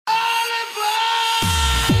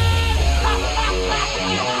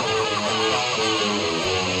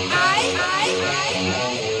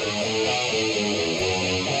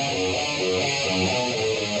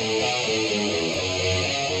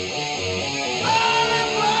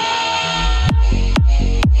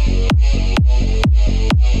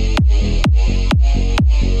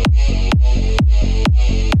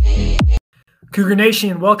Cougar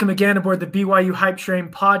Nation, welcome again aboard the BYU Hype Train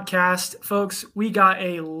podcast. Folks, we got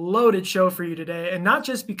a loaded show for you today, and not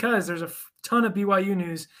just because there's a ton of BYU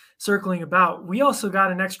news circling about. We also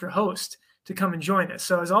got an extra host to come and join us.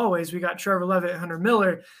 So as always, we got Trevor Levitt and Hunter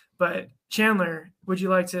Miller, but Chandler, would you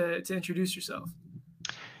like to introduce yourself?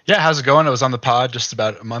 Yeah, how's it going? I was on the pod just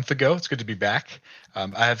about a month ago. It's good to be back.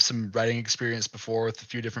 I have some writing experience before with a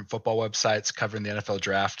few different football websites covering the NFL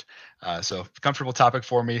draft. So comfortable topic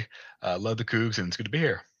for me. Love the Cougs, and it's good to be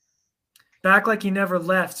here. Back like he never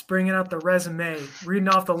left, bringing out the resume, reading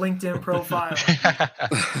off the LinkedIn profile.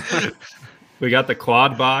 We got the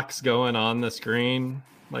quad box going on the screen,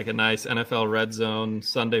 like a nice NFL Red Zone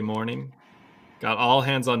Sunday morning. Got all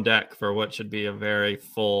hands on deck for what should be a very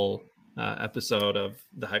full episode of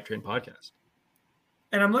the Hype Train podcast.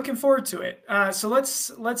 And I'm looking forward to it. So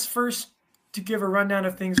let's first to give a rundown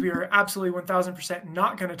of things we are absolutely 1,000%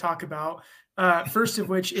 not going to talk about. First of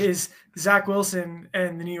which is Zach Wilson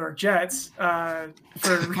and the New York Jets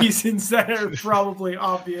for reasons that are probably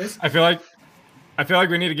obvious. I feel like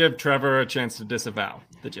we need to give Trevor a chance to disavow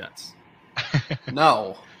the Jets.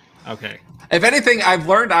 No. Okay. If anything, I've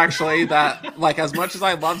learned actually that like as much as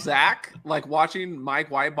I love Zach, like watching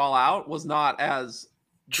Mike White ball out was not as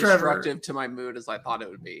destructive to my mood as I thought it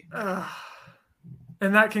would be.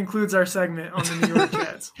 And that concludes our segment on the New York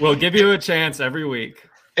Jets. We'll give you a chance every week.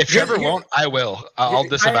 If Trevor won't, I will. I'll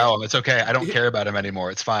disavow him. It's okay. I don't care about him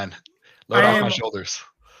anymore. It's fine. Load off my shoulders.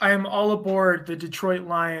 I am all aboard the Detroit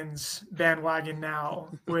Lions bandwagon now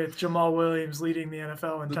with Jamal Williams leading the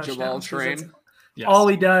NFL in touchdowns. Jamal train. Yes. All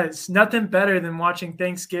he does. Nothing better than watching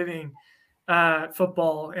Thanksgiving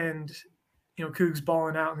football and Cougs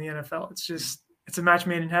balling out in the NFL. It's a match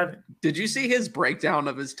made in heaven. Did you see his breakdown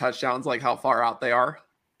of his touchdowns, like how far out they are?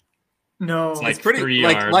 No, it's pretty 3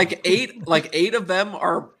 yards. Like eight of them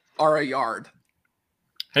are a yard.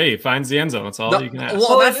 Hey, finds the end zone. That's all you can ask.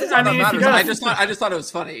 Well, that is all that matters. I just thought it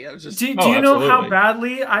was funny. It was just. Do you know how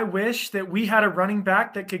badly I wish that we had a running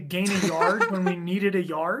back that could gain a yard when we needed a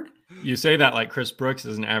yard? You say that like Chris Brooks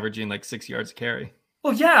isn't averaging like 6 yards a carry.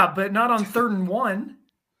 Well, yeah, but not on 3rd and 1.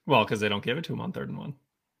 Well, because they don't give it to him on 3rd and 1.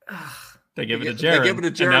 They give it to Jared. They give it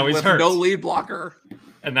to Jared with no lead blocker.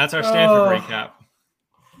 And that's our Stanford recap.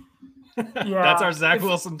 Yeah, that's our Zach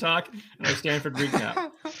Wilson talk and our Stanford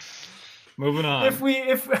recap. Moving on.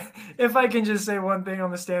 If I can just say one thing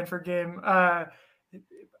on the Stanford game,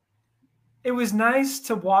 it was nice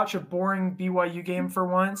to watch a boring BYU game for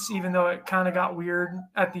once, even though it kind of got weird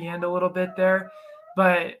at the end a little bit there.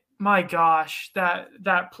 But my gosh,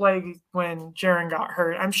 that play when Jaron got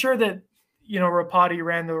hurt, I'm sure that Rapati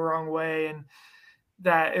ran the wrong way and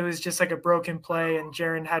that it was just like a broken play and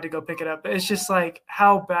Jaron had to go pick it up. It's just like,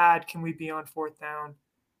 how bad can we be on 4th down?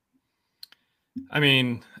 I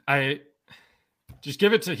mean, I just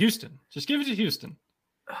give it to Houston. Just give it to Houston.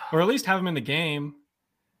 Or at least have him in the game.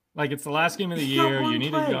 Like, it's the last game of the year. You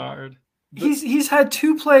need a yard. He's had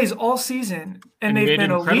 2 plays all season, and they've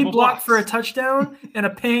been a lead block for a touchdown and a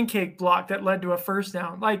pancake block that led to a 1st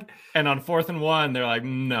down. And on 4th and 1, they're like,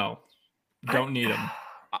 no, don't need him.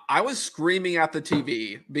 I was screaming at the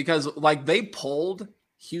TV because they pulled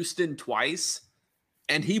Houston twice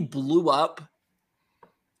and he blew up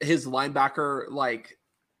his linebacker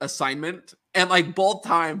assignment. And both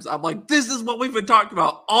times I'm like, this is what we've been talking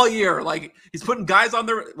about all year. He's putting guys on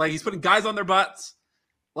their butts.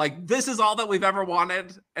 This is all that we've ever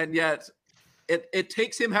wanted. And yet it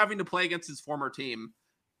takes him having to play against his former team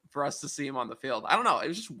for us to see him on the field. I don't know. It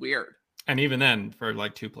was just weird. And even then for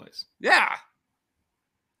 2 plays. Yeah.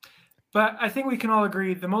 But I think we can all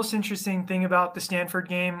agree the most interesting thing about the Stanford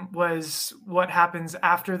game was what happens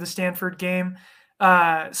after the Stanford game.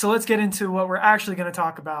 So let's get into what we're actually going to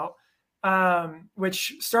talk about,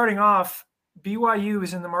 which starting off, BYU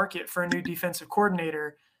is in the market for a new defensive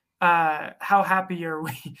coordinator. How happy are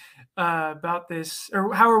we about this,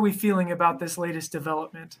 or how are we feeling about this latest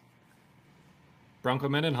development? Bronco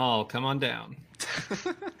Mendenhall, come on down.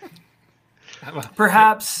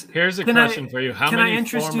 Perhaps. Here's a question for you. Can I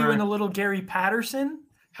interest you in a little Gary Patterson?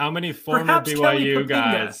 How many former BYU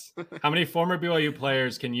guys, how many former BYU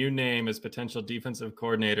players can you name as potential defensive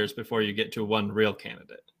coordinators before you get to one real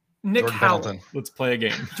candidate? Nick Howell. Let's play a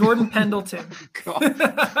game. Jordan Pendleton.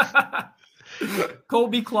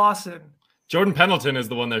 Colby Clausen. Jordan Pendleton is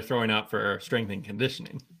the one they're throwing out for strength and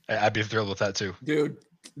conditioning. I'd be thrilled with that too. Dude,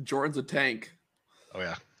 Jordan's a tank. Oh,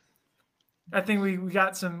 yeah. I think we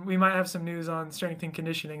might have some news on strength and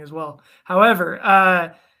conditioning as well.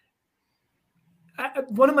 However,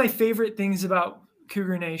 one of my favorite things about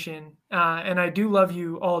Cougar Nation, and I do love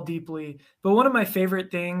you all deeply, but one of my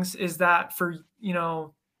favorite things is that for,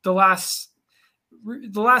 the last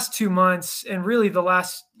the last 2 months and really the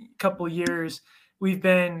last couple of years, we've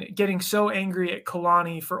been getting so angry at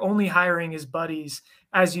Kalani for only hiring his buddies,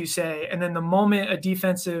 as you say. And then the moment a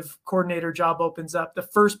defensive coordinator job opens up, the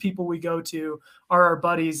first people we go to are our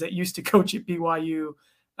buddies that used to coach at BYU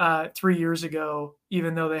 3 years ago,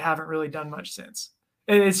 even though they haven't really done much since.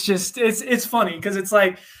 It's just, it's funny because it's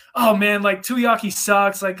like, oh man, like Tuiaki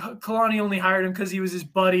sucks. Like Kalani only hired him because he was his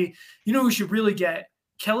buddy. You know who should really get?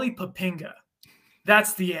 Kelly Papinga.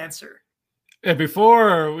 That's the answer. And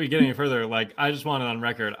before we get any further, like I just wanted on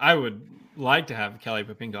record, I would like to have Kelly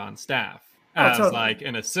Papinga on staff as totally. Like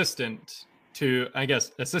an assistant to, I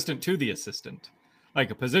guess, assistant to the assistant,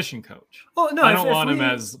 like a position coach. Oh no, I don't want him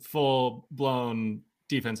as full blown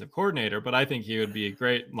defensive coordinator, but I think he would be a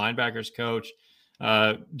great linebackers coach.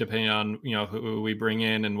 Depending on, who we bring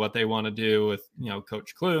in and what they want to do with,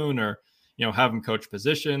 Coach Clune or, have him coach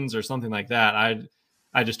positions or something like that.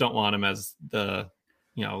 I just don't want him as the,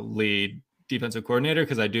 lead defensive coordinator,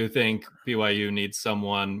 because I do think BYU needs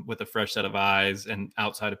someone with a fresh set of eyes and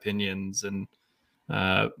outside opinions and,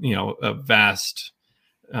 a vast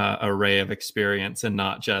array of experience, and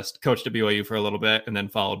not just coached at BYU for a little bit and then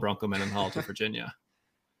followed Bronco Mendenhall to Virginia.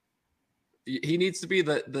 He needs to be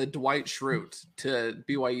the Dwight Schrute to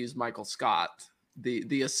BYU's Michael Scott,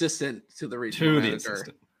 the assistant to the regional manager.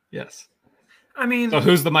 Yes. I mean, so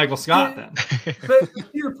who's the Michael Scott then? But to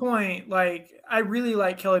your point, like I really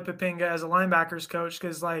like Kelly Papinga as a linebackers coach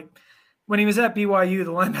because, like, when he was at BYU,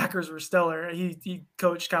 the linebackers were stellar. He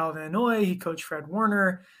coached Kyle Van Noy, he coached Fred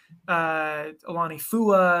Warner, Alani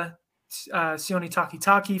Fua, Sione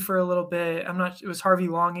Takitaki for a little bit. It was Harvey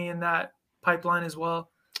Longy in that pipeline as well.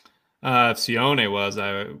 If Sione was,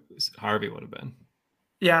 Harvey would have been.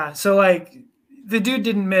 Yeah, so like the dude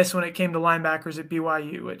didn't miss when it came to linebackers at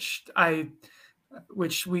BYU,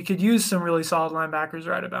 which we could use some really solid linebackers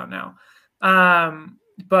right about now.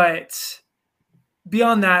 But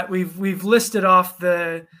beyond that, we've listed off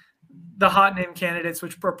the hot name candidates,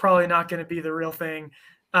 which are probably not going to be the real thing.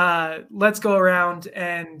 Let's go around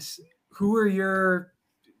and who are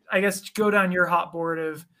go down your hot board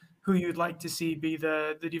of who you'd like to see be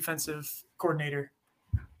the defensive coordinator.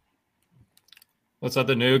 Let's let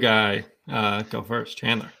the new guy go first.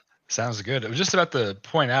 Chandler. Sounds good. I was just about to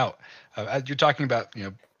point out, you're talking about,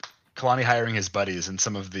 Kalani hiring his buddies and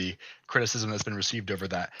some of the criticism that's been received over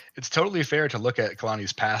that. It's totally fair to look at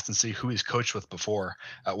Kalani's past and see who he's coached with before.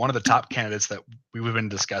 One of the top candidates that we've been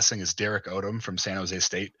discussing is Derek Odom from San Jose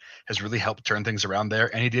State, has really helped turn things around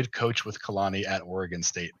there. And he did coach with Kalani at Oregon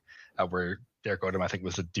State, where Derek Odom, I think,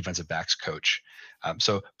 was the defensive backs coach.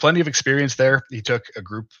 So plenty of experience there. He took a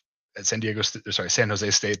group at San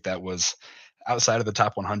Jose State that was outside of the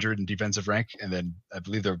top 100 in defensive rank. And then I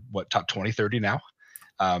believe they're top 20, 30 now.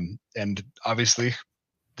 And obviously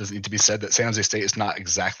doesn't need to be said that San Jose State is not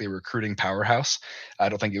exactly a recruiting powerhouse. I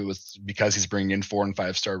don't think it was because he's bringing in 4- and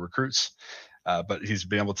 5-star recruits, but he's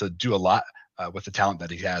been able to do a lot with the talent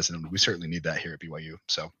that he has. And we certainly need that here at BYU.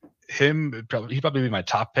 So he'd probably be my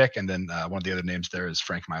top pick. And then one of the other names there is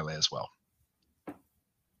Frank Maile as well.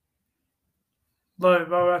 Love it.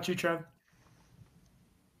 What about you, Trev?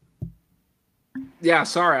 Yeah,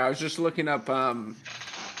 sorry. I was just looking up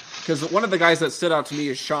because one of the guys that stood out to me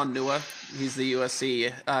is Sean Nua. He's the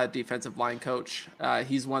USC defensive line coach.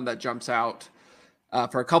 He's one that jumps out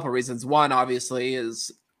for a couple of reasons. One, obviously,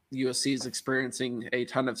 is USC is experiencing a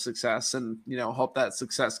ton of success, and hope that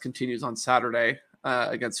success continues on Saturday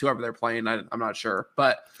against whoever they're playing. I'm not sure,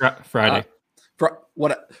 but Friday.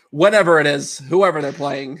 Whatever it is, whoever they're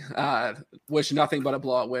playing, wish nothing but a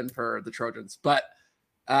blowout win for the Trojans. But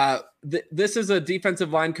this is a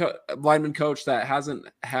defensive lineman coach that hasn't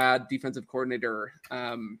had defensive coordinator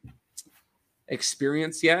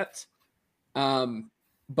experience yet.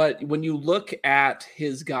 But when you look at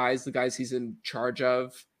his guys, the guys he's in charge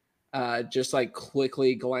of, just like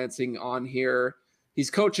quickly glancing on here, he's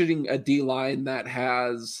coaching a D line that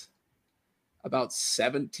has about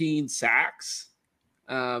 17 sacks.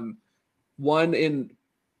 One in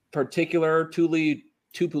particular, Tuli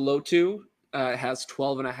Tupulotu, has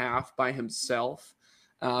 12.5 by himself.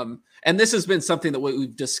 And this has been something that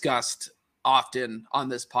we've discussed often on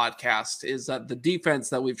this podcast, is that the defense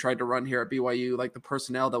that we've tried to run here at BYU, like the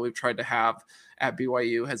personnel that we've tried to have at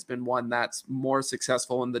BYU, has been one that's more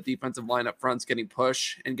successful in the defensive line up fronts, getting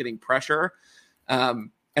push and getting pressure. And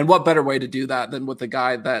what better way to do that than with a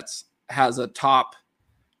guy that's has a top,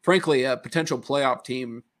 frankly, a potential playoff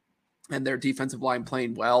team and their defensive line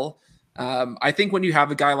playing well. I think when you have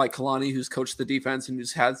a guy like Kalani, who's coached the defense and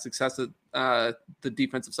who's had success at the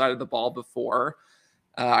defensive side of the ball before,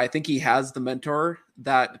 I think he has the mentor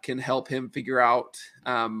that can help him figure out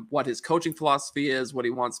what his coaching philosophy is, what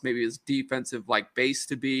he wants maybe his defensive base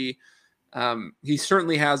to be. He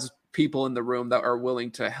certainly has people in the room that are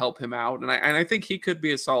willing to help him out. And I think he could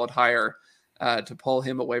be a solid hire to pull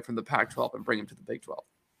him away from the Pac-12 and bring him to the Big 12.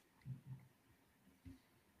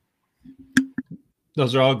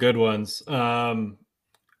 Those are all good ones.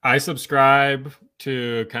 I subscribe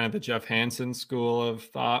to kind of the Jeff Hansen school of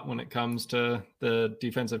thought when it comes to the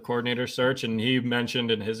defensive coordinator search. And he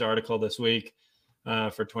mentioned in his article this week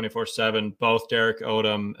for 24/7, both Derek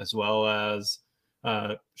Odom as well as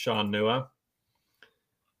Sean Nua.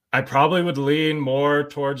 I probably would lean more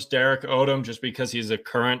towards Derek Odom just because he's a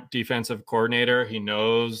current defensive coordinator. He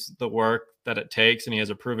knows the work that it takes, and he has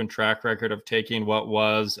a proven track record of taking what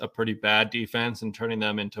was a pretty bad defense and turning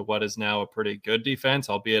them into what is now a pretty good defense,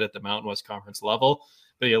 albeit at the Mountain West Conference level.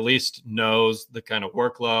 But he at least knows the kind of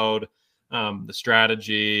workload, the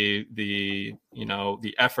strategy, the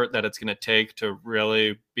effort that it's going to take to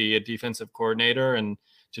really be a defensive coordinator and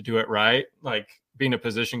to do it right. Like, being a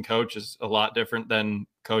position coach is a lot different than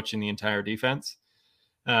coaching the entire defense.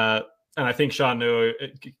 And I think Sean Nua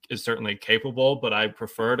is certainly capable, but I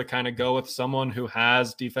prefer to kind of go with someone who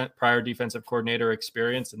has prior defensive coordinator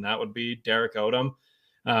experience, and that would be Derek Odom.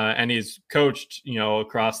 And he's coached,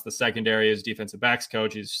 across the secondary as defensive backs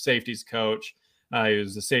coach. He's safeties coach. He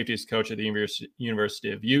was the safeties coach at the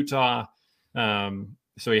University of Utah.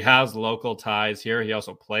 So he has local ties here. He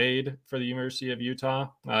also played for the University of Utah.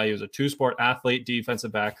 He was a two-sport athlete,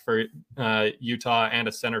 defensive back for Utah, and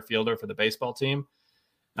a center fielder for the baseball team.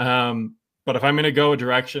 But if I'm going to go a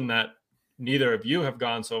direction that neither of you have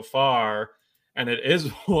gone so far, and it is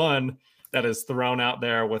one that is thrown out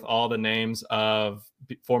there with all the names of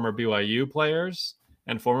former BYU players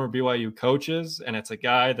and former BYU coaches, and it's a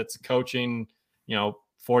guy that's coaching,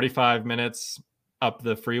 45 minutes up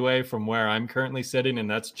the freeway from where I'm currently sitting, and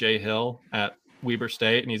that's Jay Hill at Weber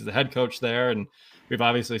State, and he's the head coach there. And we've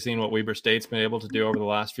obviously seen what Weber State's been able to do over the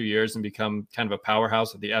last few years and become kind of a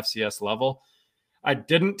powerhouse at the FCS level. I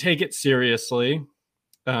didn't take it seriously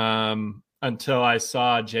until I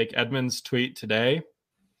saw Jake Edmonds' tweet today.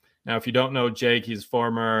 Now, if you don't know Jake, he's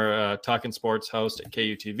former Talking Sports host at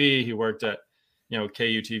KUTV. He worked at,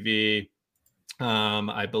 KUTV,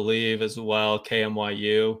 I believe, as well,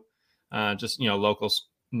 KMYU. Just, local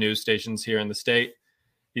news stations here in the state.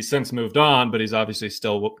 He's since moved on, but he's obviously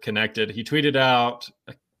still connected. He tweeted out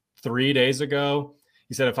 3 days ago.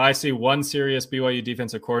 He said, if I see one serious BYU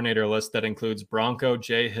defensive coordinator list that includes Bronco,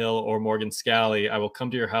 Jay Hill, or Morgan Scalley, I will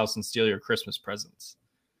come to your house and steal your Christmas presents.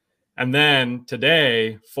 And then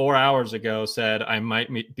today, 4 hours ago, said, I might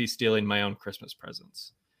be stealing my own Christmas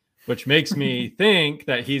presents, which makes me think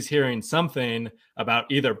that he's hearing something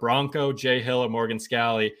about either Bronco, Jay Hill, or Morgan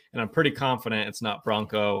Scalley. And I'm pretty confident it's not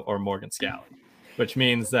Bronco or Morgan Scalley, which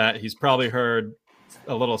means that he's probably heard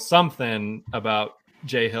a little something about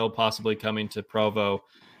Jay Hill possibly coming to Provo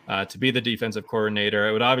to be the defensive coordinator.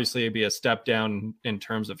 It would obviously be a step down in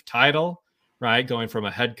terms of title, right? Going from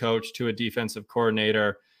a head coach to a defensive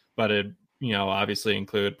coordinator, but it, obviously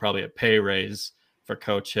include probably a pay raise for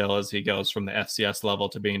Coach Hill as he goes from the FCS level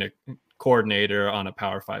to being a coordinator on a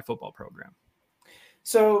Power 5 football program.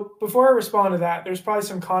 So before I respond to that, there's probably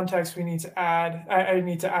some context we need to add. I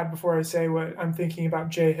need to add before I say what I'm thinking about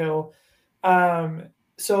Jay Hill.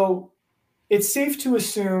 So it's safe to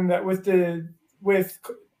assume that with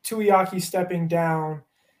Tuiaki stepping down,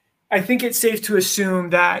 I think it's safe to assume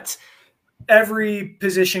that every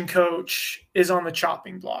position coach is on the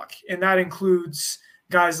chopping block, and that includes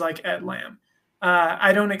guys like Ed Lamb.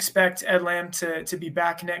 I don't expect Ed Lamb to be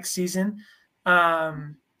back next season.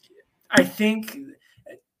 I think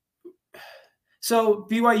so.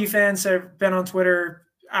 BYU fans have been on Twitter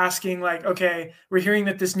asking okay, we're hearing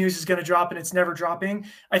that this news is going to drop and it's never dropping.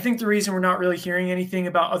 I think the reason we're not really hearing anything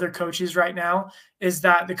about other coaches right now is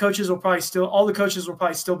that all the coaches will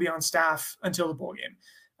probably still be on staff until the bowl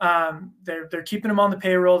game. They're keeping them on the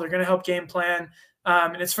payroll. They're going to help game plan.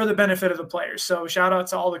 And it's for the benefit of the players. So shout out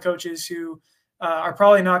to all the coaches who are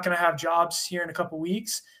probably not going to have jobs here in a couple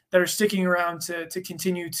weeks that are sticking around to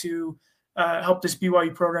continue to help this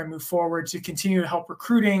BYU program move forward, to continue to help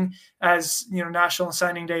recruiting as National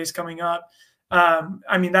Signing Day is coming up.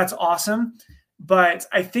 That's awesome. But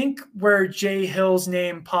I think where Jay Hill's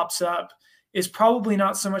name pops up is probably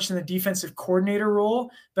not so much in the defensive coordinator role,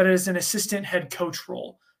 but as an assistant head coach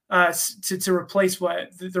role. To replace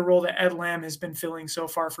the role that Ed Lamb has been filling so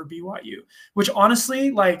far for BYU, which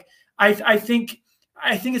honestly, I think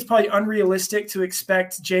it's probably unrealistic to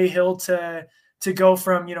expect Jay Hill to go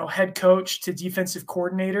from head coach to defensive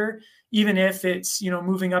coordinator, even if it's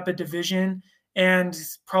moving up a division and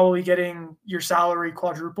probably getting your salary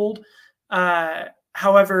quadrupled.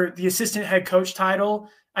 However, the assistant head coach title,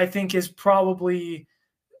 I think, is probably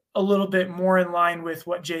a little bit more in line with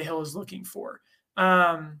what Jay Hill is looking for.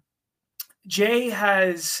 Coach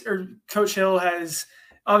Hill has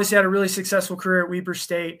obviously had a really successful career at Weber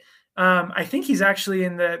State. I think he's actually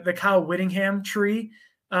in the Kyle Whittingham tree,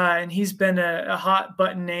 and he's been a hot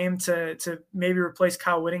button name to maybe replace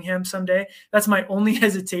Kyle Whittingham someday. That's my only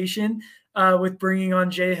hesitation with bringing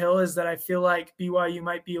on Jay Hill, is that I feel like BYU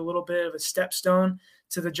might be a little bit of a stepstone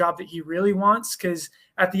to the job that he really wants. Because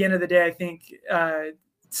at the end of the day, I think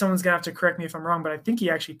someone's going to have to correct me if I'm wrong, but I think he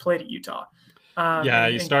actually played at Utah.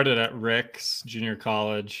 He started at Rick's junior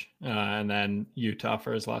college and then Utah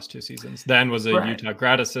for his last 2 seasons. Then was a Utah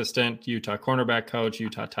grad assistant, Utah cornerback coach,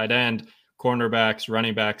 Utah tight end, cornerbacks,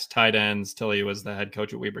 running backs, tight ends, till he was the head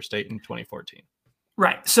coach at Weber State in 2014.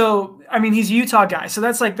 Right. So, I mean, he's a Utah guy. So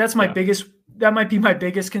that's my biggest, that might be my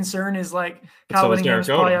biggest concern, is like Kyle Whittingham's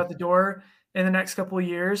probably out the door in the next couple of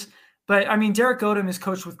years. But I mean, Derek Odom is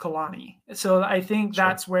coached with Kalani. So I think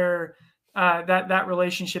that's where that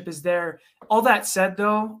relationship is there. All that said,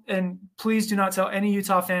 though, and please do not tell any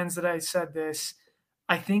Utah fans that I said this,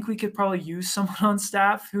 I think we could probably use someone on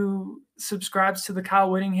staff who subscribes to the Kyle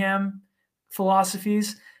Whittingham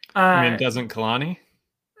philosophies. Doesn't Kalani?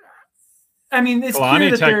 I mean, it's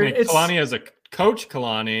Kalani, clear that Kalani as a coach,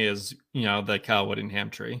 Kalani is, the Kyle Whittingham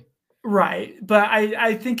tree. Right. But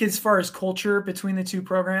I think as far as culture between the two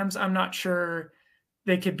programs, I'm not sure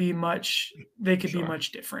they could be much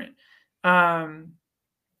different.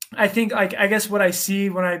 I think, like, I guess what I see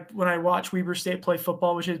when I watch Weber State play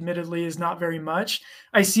football, which admittedly is not very much,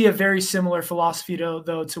 I see a very similar philosophy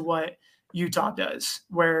though to what Utah does,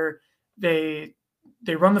 where they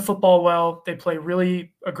run the football well, they play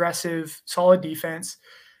really aggressive, solid defense,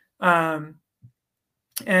 and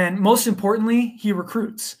most importantly, he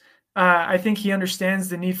recruits. I think he understands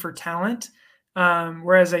the need for talent,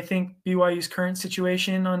 whereas I think BYU's current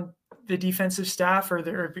situation on the defensive staff, or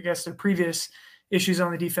I guess their previous issues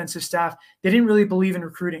on the defensive staff, they didn't really believe in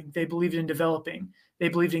recruiting. They believed in developing. They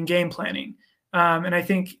believed in game planning. And I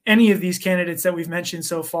think any of these candidates that we've mentioned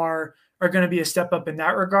so far are going to be a step up in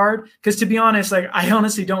that regard. Because to be honest, like, I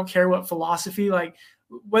honestly don't care what philosophy, like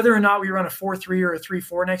whether or not we run a 4-3 or a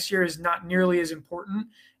 3-4 next year is not nearly as important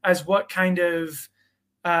as what kind of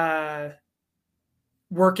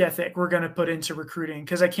work ethic we're going to put into recruiting.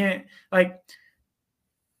 Because I can't,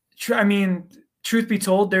 truth be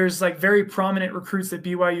told, there's like very prominent recruits that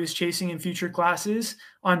BYU is chasing in future classes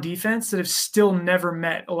on defense that have still never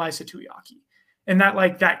met Elisa Tuiaki. And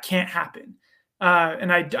that can't happen.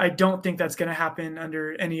 And I don't think that's going to happen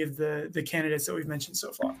under any of the candidates that we've mentioned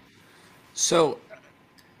so far. So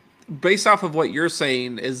based off of what you're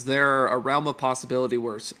saying, is there a realm of possibility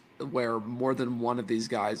where more than one of these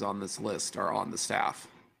guys on this list are on the staff?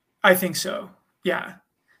 I think so. Yeah.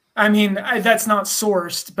 I mean, that's not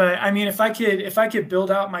sourced, but I mean, if I could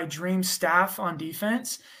build out my dream staff on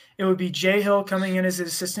defense, it would be Jay Hill coming in as an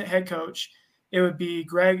assistant head coach. It would be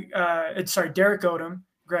Derek Odom.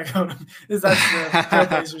 Greg Odom. That's the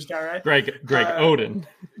Trailblazers guy, right? Greg Oden.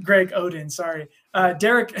 Greg Oden, sorry.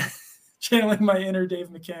 Derek, channeling my inner Dave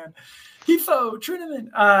McCann. Hefo,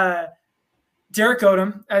 Trineman. Derek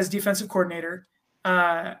Odom as defensive coordinator.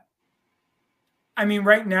 I mean,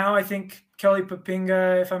 right now, I think Kelly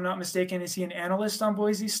Papinga, if I'm not mistaken, is he an analyst on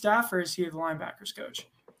Boise's staff, or is he the linebackers coach?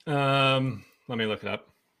 Let me look it up.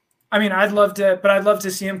 I mean, I'd love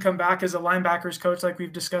to see him come back as a linebackers coach like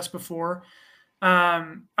we've discussed before.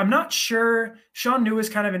 I'm not sure. Sean New is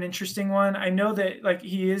kind of an interesting one. I know that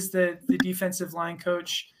he is the defensive line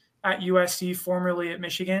coach at USC, formerly at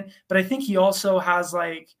Michigan, but I think he also has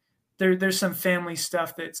there's some family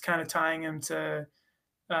stuff that's kind of tying him to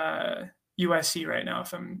USC right now,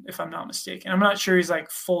 if I'm not mistaken. I'm not sure he's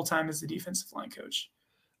full-time as the defensive line coach.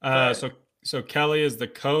 So Kelly is the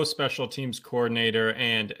co-special teams coordinator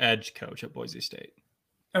and edge coach at Boise State.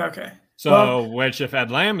 Okay. So which, if Ed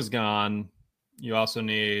Lamb is gone, you also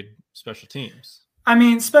need special teams. I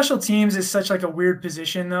mean, special teams is such a weird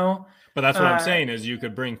position though. But that's what I'm saying is you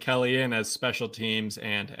could bring Kelly in as special teams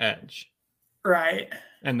and edge. Right.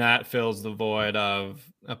 And that fills the void of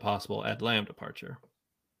a possible Ed Lamb departure.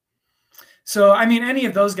 So, I mean, any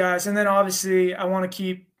of those guys. And then obviously I want to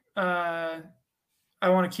keep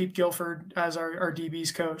Guilford as our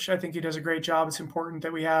DB's coach. I think he does a great job. It's important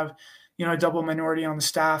that we have, a double minority on the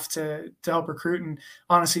staff to help recruit. And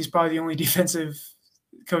honestly, he's probably the only defensive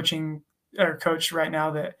coach right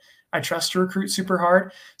now that I trust to recruit super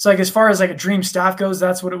hard. So as far as a dream staff goes,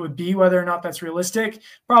 that's what it would be. Whether or not that's realistic,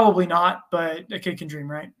 probably not, but a kid can dream,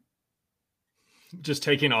 right? Just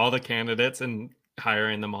taking all the candidates and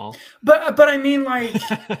hiring them all. But I mean, like,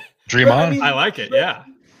 Dream but, on. I mean, I like it. but- Yeah.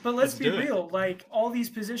 But let's Let's be do it. real. Like, all these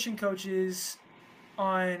position coaches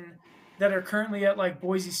that are currently at like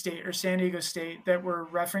Boise State or San Diego State that we're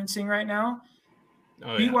referencing right now,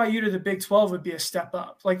 Oh, yeah. BYU to the Big 12 would be a step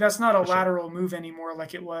up. Like, that's not a For sure. lateral move anymore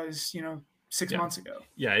like it was, 6 Yeah. months ago.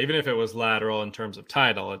 Yeah, even if it was lateral in terms of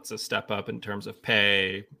title, it's a step up in terms of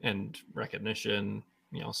pay and recognition,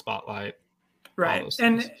 spotlight. Right. those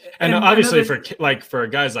And things. And obviously another- for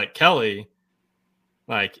guys like Kelly,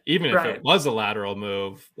 like even if Right. it was a lateral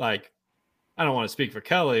move, like I don't want to speak for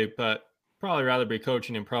Kelly, but probably rather be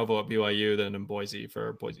coaching in Provo at BYU than in Boise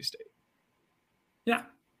for Boise State. yeah.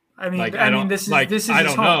 I mean, Like this is I his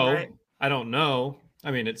don't home, know. right? I don't know.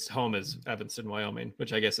 I mean, its home is Evanston, Wyoming,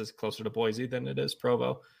 which I guess is closer to Boise than it is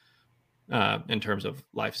Provo, in terms of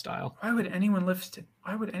lifestyle. Why would anyone live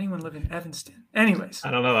in Evanston? Anyways.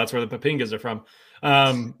 I don't know. That's where the Papingas are from.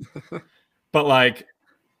 But like,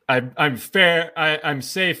 I'm fair. I'm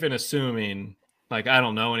safe in assuming, like, I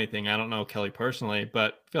don't know anything. I don't know Kelly personally,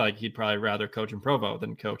 but I feel like he'd probably rather coach in Provo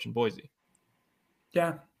than coach in Boise.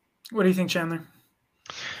 Yeah. What do you think, Chandler?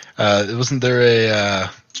 Wasn't there a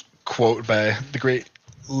quote by the great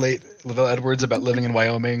late Lavelle Edwards about living in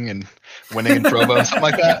Wyoming and winning in Provo, something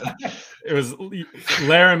like that? It was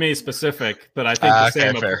Laramie specific, but I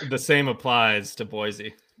think fair. the same applies to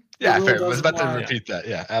Boise. Yeah, rule fair. I was doesn't about to lie. repeat that.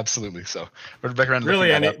 Yeah, absolutely. So we're back around. to Really,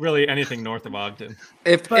 looking that up. really anything north of Ogden.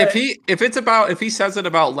 If But- if he says it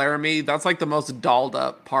about Laramie, that's like the most dolled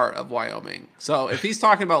up part of Wyoming. So if he's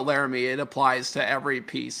talking about Laramie, it applies to every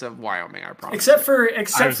piece of Wyoming. I promise. Except for I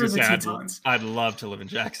was the gonna say, Tetons. I'd love to live in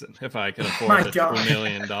Jackson if I could afford My a God. $2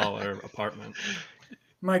 million apartment.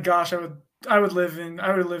 My gosh, I would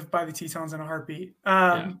live by the Tetons in a heartbeat.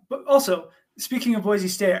 Yeah. But also, speaking of Boise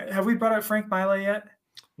State, have we brought up Frank Miley yet?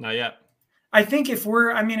 Not yet. I think if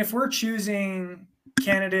we're choosing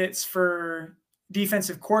candidates for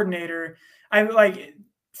defensive coordinator, I like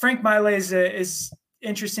Frank Miley is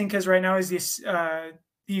interesting because right now he's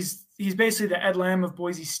basically the Ed Lamb of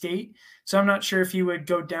Boise State. So I'm not sure if he would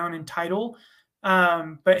go down in title.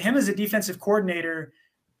 But him as a defensive coordinator,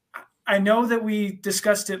 I know that we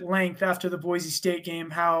discussed at length after the Boise State game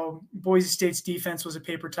how Boise State's defense was a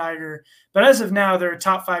paper tiger, but as of now, they're a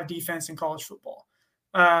top 5 defense in college football.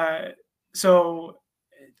 So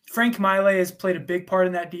Frank Miley has played a big part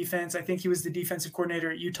in that defense. I think he was the defensive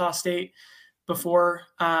coordinator at Utah State before.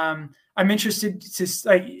 I'm interested to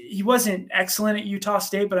he wasn't excellent at Utah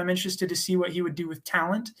State, but I'm interested to see what he would do with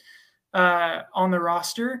talent on the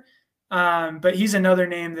roster. But he's another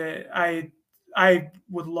name that I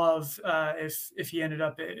would love if he ended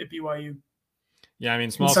up at BYU. Yeah, I mean,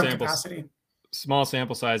 In small some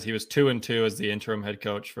sample size. He was 2-2 as the interim head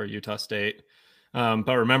coach for Utah State. But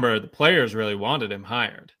remember, the players really wanted him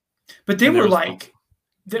hired. But they And were there was like,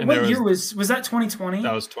 what year was that? 2020?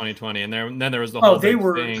 That was 2020, and then there was the whole they big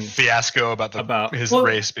were- thing Fiasco about his Well-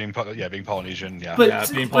 race being Polynesian. Yeah,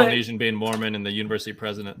 But- being Polynesian, being Mormon, and the university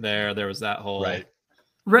president there. There was that whole right.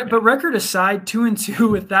 But record aside, 2-2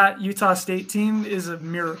 with that Utah State team is a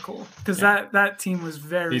miracle because that team was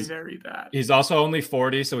very, very bad. He's also only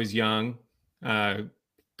 40, so he's young.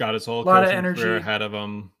 Got his whole Lot of coaching energy. career ahead of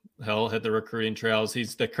him. He'll hit the recruiting trails.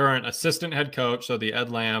 He's the current assistant head coach, so the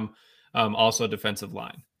Ed Lamb, also defensive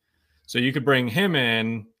line. So you could bring him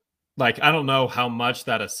in. Like, I don't know how much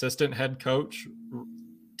that assistant head coach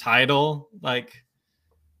title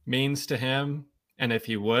means to him, and if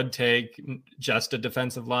he would take just a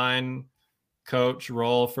defensive line coach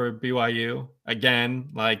role for BYU.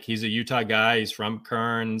 Again, he's a Utah guy. He's from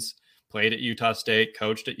Kearns, played at Utah State,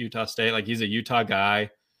 coached at Utah State. He's a Utah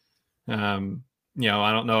guy.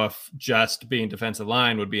 I don't know if just being defensive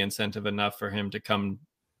line would be incentive enough for him to come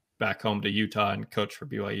back home to Utah and coach for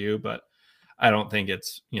BYU, but I don't think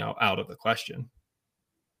it's, out of the question.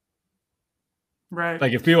 Right.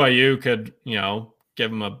 If BYU could,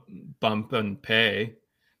 give him a bump in pay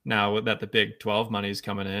now that the Big 12 money is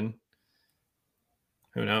coming in,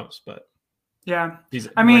 who knows? But yeah,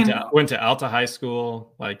 went to Alta High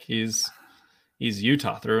School. He's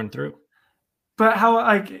Utah through and through. But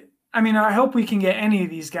I hope we can get any of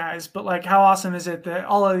these guys, but how awesome is it that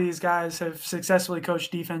all of these guys have successfully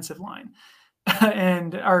coached defensive line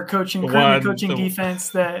and are currently coaching defense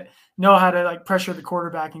that know how to pressure the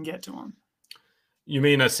quarterback and get to him. You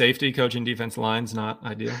mean a safety coaching defense line's not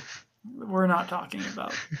ideal? We're not talking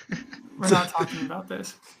about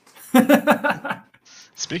this.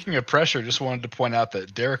 Speaking of pressure, just wanted to point out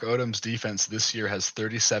that Derek Odom's defense this year has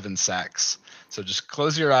 37 sacks. So just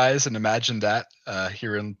close your eyes and imagine that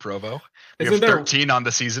here in Provo. We have 13 on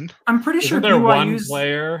the season. I'm pretty sure Isn't there one BYU's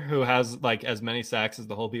player who has like as many sacks as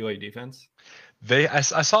the whole BYU defense? I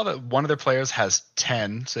saw that one of their players has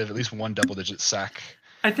 10, so they have at least one double-digit sack.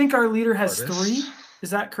 I think our leader has artist. 3.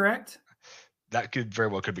 Is that correct? That could very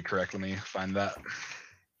well be correct. Let me find that.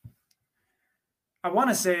 I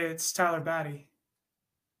want to say it's Tyler Batty.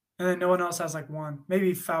 And then no one else has like 1.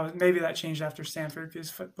 Maybe that changed after Stanford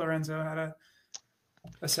because Lorenzo had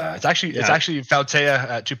a sack. It's actually Faltea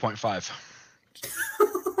at 2.5.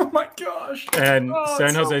 Oh my gosh! And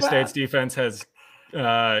San Jose State's defense has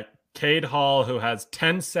Cade Hall, who has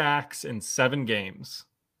 10 sacks in 7 games.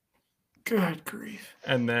 Good grief!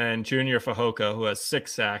 And then Junior Fajoka, who has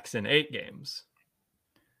 6 sacks in 8 games.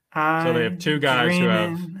 So they have 2 guys who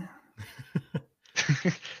have.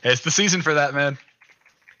 It's the season for that, man.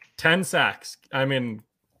 10 sacks. I mean,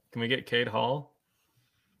 can we get Cade Hall?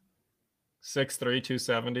 6'3",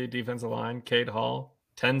 270 defensive line. Cade Hall,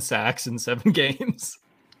 10 sacks in 7 games.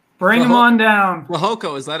 Bring him on down.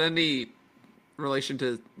 Lahoko, is that any relation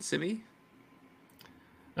to Simi?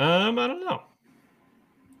 I don't know.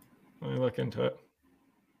 Let me look into it.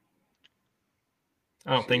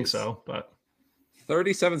 I don't think so, but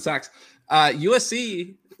 37 sacks.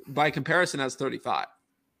 USC, by comparison, has 35.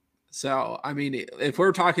 So, I mean, if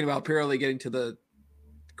we're talking about purely getting to the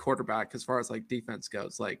quarterback as far as like defense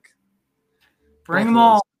goes, like bring them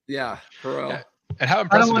all. Yeah, for real. Yeah. And how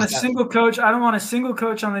impressive I don't want a single coach. I don't want a single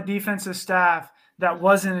coach on the defensive staff that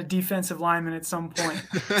wasn't a defensive lineman at some point.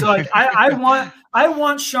 So, like, I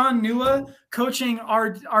want Sean Nua coaching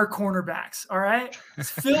our cornerbacks. All right,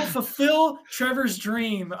 fulfill Trevor's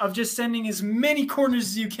dream of just sending as many corners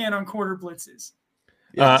as you can on quarter blitzes.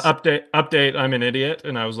 Yes. Update. I'm an idiot,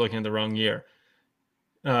 and I was looking at the wrong year.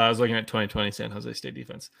 I was looking at 2020 San Jose State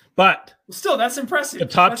defense, but still, that's impressive. The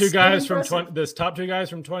top 2 guys from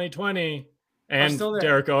 2020 and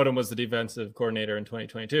Derek Odom was the defensive coordinator in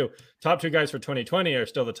 2022. Top 2 guys for 2020 are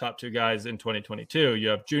still the top 2 guys in 2022. You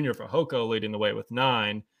have Junior Fajoka leading the way with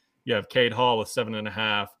 9. You have Cade Hall with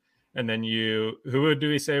 7.5, and then who do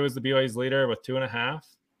we say was the BYU's leader with 2.5?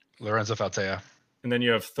 Lorenzo Faltea. And then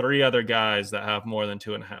you have 3 other guys that have more than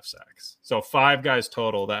 2.5 sacks. So 5 guys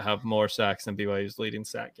total that have more sacks than BYU's leading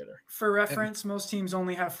sack getter. For reference, most teams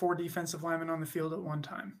only have 4 defensive linemen on the field at one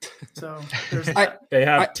time. So there's that. They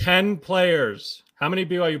have 10 players. How many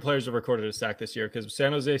BYU players have recorded a sack this year? Because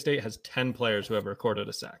San Jose State has 10 players who have recorded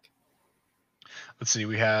a sack. Let's see.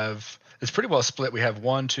 It's pretty well split. We have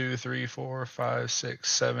 1, 2, 3, 4, 5,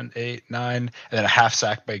 6, 7, 8, 9, and then a half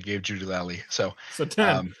sack by Gabe Giudicelli. So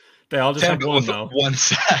 10. They all just have one, though. 1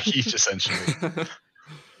 sack each, essentially.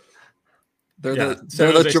 They're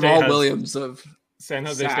the Jamal Williams of San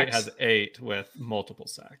Jose sacks. State has 8 with multiple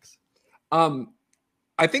sacks.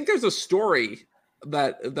 I think there's a story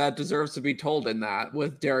that deserves to be told in that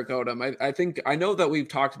with Derek Odom. I know that we've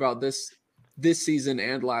talked about this season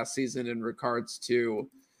and last season in regards to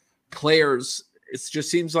players. It just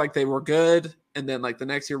seems like they were good, and then like the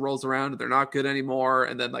next year rolls around and they're not good anymore,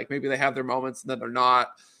 and then like maybe they have their moments and then they're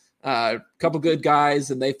not. A couple good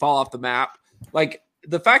guys and they fall off the map. Like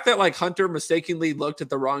the fact that like Hunter mistakenly looked at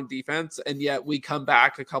the wrong defense and yet we come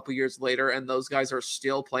back a couple years later and those guys are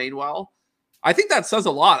still playing well. I think that says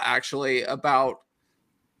a lot actually about.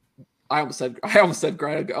 I almost said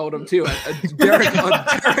Greg Odom too. Derek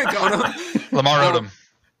Odom. Lamar Odom.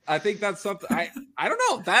 I think that's something. I don't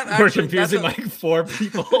know that we're confusing like 4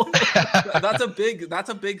 people. That's a big.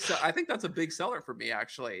 I think that's a big seller for me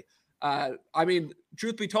actually. I mean,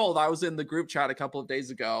 truth be told, I was in the group chat a couple of days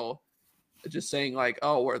ago just saying like,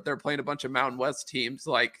 oh, they're playing a bunch of Mountain West teams.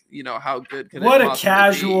 Like, you know, how good can what it a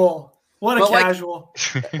casual. Be? What a casual.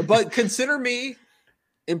 But consider me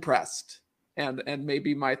impressed. And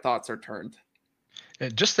maybe my thoughts are turned.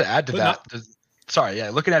 And just to add to that,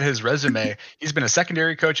 looking at his resume, he's been a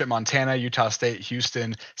secondary coach at Montana, Utah State,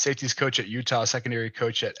 Houston, safeties coach at Utah, secondary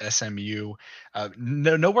coach at SMU.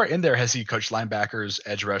 Nowhere in there has he coached linebackers,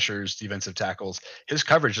 edge rushers, defensive tackles. His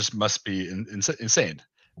coverage just must be insane.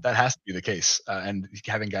 That has to be the case. And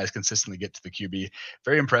having guys consistently get to the QB,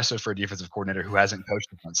 very impressive for a defensive coordinator who hasn't coached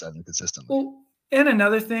the front 7 consistently. Well, and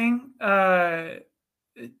another thing,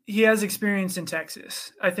 he has experience in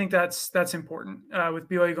Texas. I think that's important. With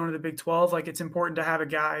BYU going to the Big 12, like it's important to have a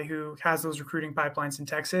guy who has those recruiting pipelines in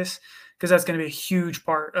Texas because that's going to be a huge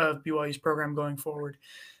part of BYU's program going forward.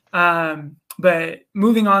 But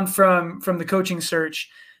moving on from the coaching search,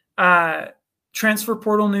 transfer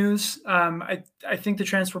portal news. I think the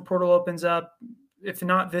transfer portal opens up, if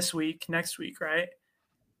not this week, next week, right?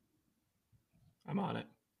 I'm on it.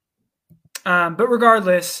 But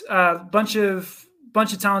regardless, bunch of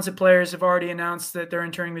talented players have already announced that they're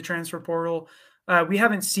entering the transfer portal. We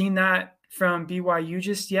haven't seen that from BYU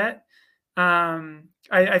just yet.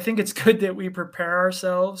 I think it's good that we prepare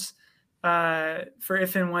ourselves for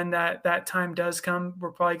if and when that time does come.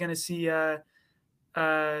 We're probably going to see an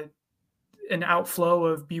outflow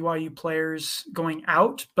of BYU players going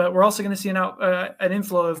out, but we're also going to see an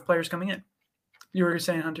inflow of players coming in. You were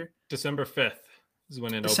saying, Hunter? December 5th is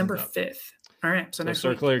when it December opens up. 5th. All right. So next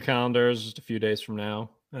circle week. your calendars just a few days from now.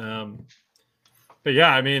 But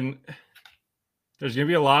yeah, I mean, there's going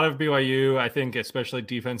to be a lot of BYU, I think, especially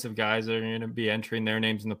defensive guys that are going to be entering their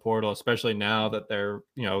names in the portal, especially now that their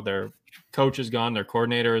coach is gone, their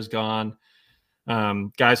coordinator is gone.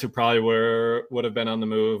 Guys who probably would have been on the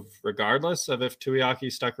move regardless of if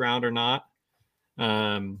Tuiaki stuck around or not.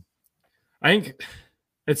 I think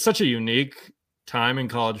it's such a unique time in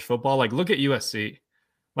college football. Like, look at USC.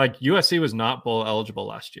 Like, USC was not bowl eligible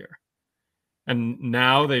last year. And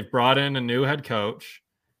now they've brought in a new head coach.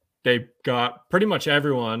 They got pretty much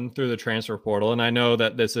everyone through the transfer portal. And I know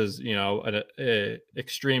that this is, an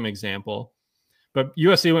extreme example. But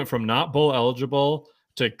USC went from not bowl eligible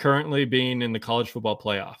to currently being in the college football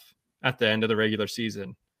playoff at the end of the regular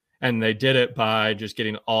season. And they did it by just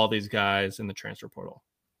getting all these guys in the transfer portal.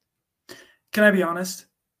 Can I be honest?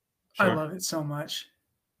 Sure. I love it so much.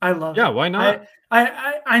 I love it. Yeah, why not?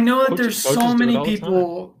 I know that there's so many do it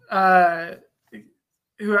people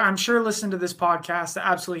who I'm sure listen to this podcast that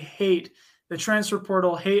absolutely hate the transfer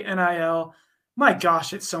portal, hate NIL. My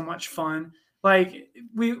gosh, it's so much fun. Like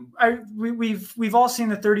we've all seen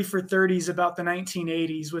the 30 for 30s about the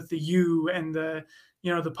 1980s with the U and the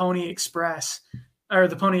Pony Express or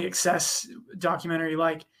the Pony Excess documentary.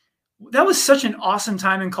 Like, that was such an awesome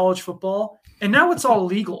time in college football, and now it's all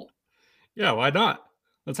legal. Yeah, why not?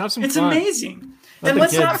 Let's have some It's fun. amazing. And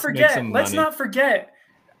let's not forget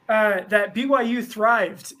that BYU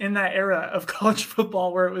thrived in that era of college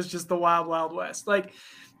football where it was just the wild, wild west. Like,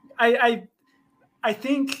 I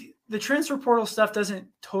think the transfer portal stuff doesn't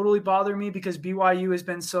totally bother me because BYU has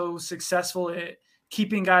been so successful at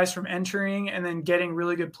keeping guys from entering and then getting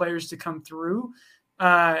really good players to come through.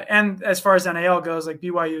 And as far as NIL goes, like,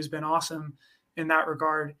 BYU has been awesome in that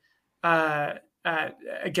regard, at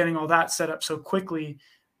getting all that set up so quickly.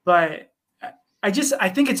 But I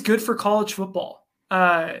think it's good for college football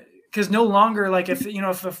because no longer, like, if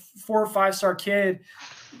a 4 or 5 star kid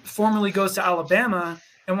formerly goes to Alabama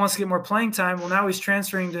and wants to get more playing time, well, now he's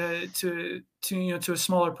transferring to a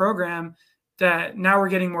smaller program. That now we're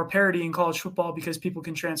getting more parity in college football because people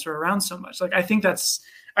can transfer around so much. Like, I think that's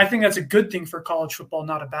a good thing for college football,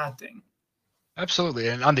 not a bad thing. Absolutely.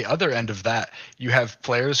 And on the other end of that, you have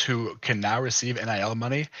players who can now receive NIL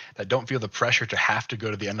money that don't feel the pressure to have to go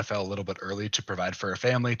to the NFL a little bit early to provide for a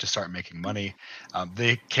family, to start making money.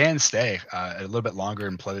 They can stay a little bit longer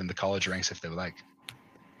and play in the college ranks if they would like.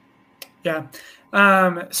 Yeah.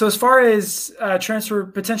 So as far as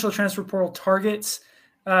potential transfer portal targets,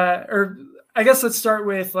 or I guess let's start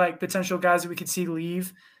with like potential guys that we could see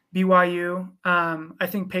leave BYU. I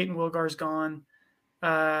think Peyton Wilgar's gone.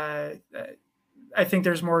 I think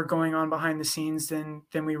there's more going on behind the scenes than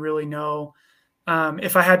we really know.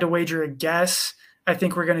 If I had to wager a guess, I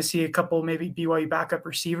think we're going to see a couple maybe BYU backup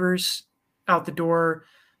receivers out the door.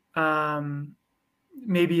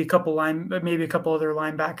 Maybe a couple other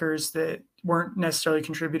linebackers that weren't necessarily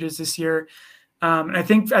contributors this year. And I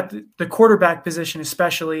think at the quarterback position,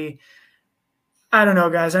 especially, I don't know,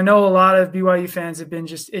 guys. I know a lot of BYU fans have been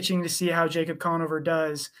just itching to see how Jacob Conover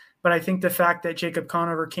does, but I think the fact that Jacob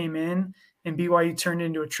Conover came in and BYU turned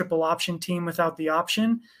into a triple option team without the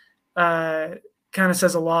option kind of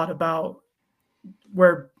says a lot about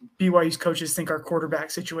where BYU's coaches think our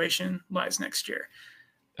quarterback situation lies next year.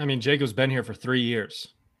 I mean, Jacob's been here for 3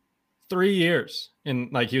 years. 3 years.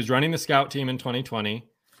 And like, he was running the scout team in 2020.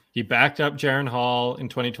 He backed up Jaron Hall in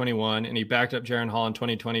 2021, and he backed up Jaron Hall in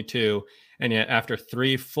 2022. And yet after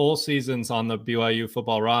 3 full seasons on the BYU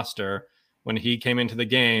football roster, when he came into the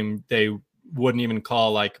game, they wouldn't even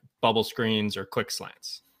call like bubble screens or quick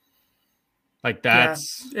slants. Like,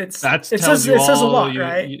 it says a lot,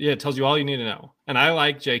 right? Yeah, it tells you all you need to know. And I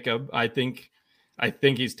like Jacob. I think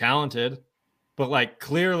he's talented, but like,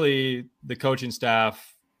 clearly the coaching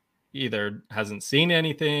staff either hasn't seen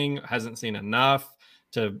anything, hasn't seen enough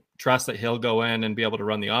to trust that he'll go in and be able to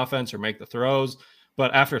run the offense or make the throws.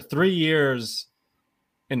 But after 3 years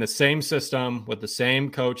in the same system with the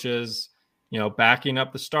same coaches, backing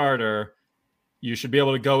up the starter, you should be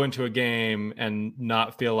able to go into a game and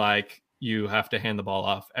not feel like you have to hand the ball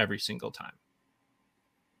off every single time.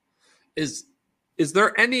 Is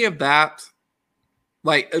there any of that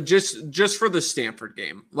Like just for the Stanford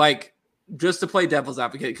game, like just to play devil's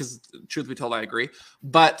advocate, because truth be told, I agree.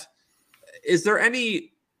 But is there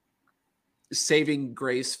any saving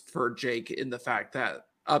grace for Jake in the fact that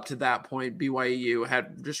up to that point, BYU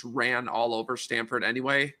had just ran all over Stanford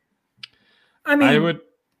anyway? I mean, I would,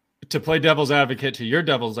 to play devil's advocate to your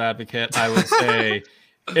devil's advocate, I would say,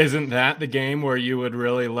 isn't that the game where you would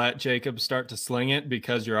really let Jacob start to sling it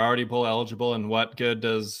because you're already bowl eligible? And what good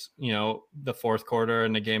does, the fourth quarter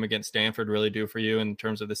in the game against Stanford really do for you in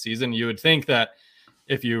terms of the season? You would think that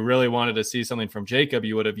if you really wanted to see something from Jacob,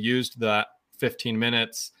 you would have used that 15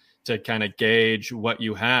 minutes to kind of gauge what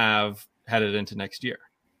you have headed into next year.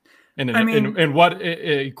 And what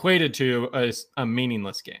it equated to is a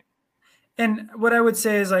meaningless game. And what I would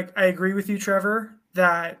say is, like, I agree with you, Trevor,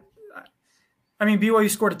 that, BYU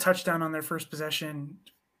scored a touchdown on their first possession,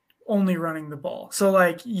 only running the ball. So,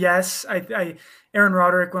 like, yes, Aaron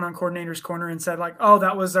Roderick went on coordinator's corner and said, like, oh,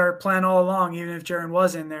 that was our plan all along, even if Jaron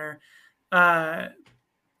was in there.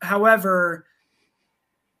 However,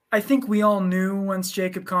 I think we all knew once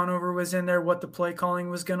Jacob Conover was in there what the play calling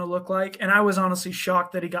was going to look like. And I was honestly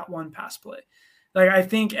shocked that he got one pass play. Like, I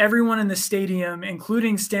think everyone in the stadium,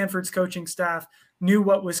 including Stanford's coaching staff, knew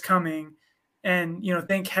what was coming. And,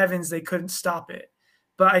 thank heavens they couldn't stop it.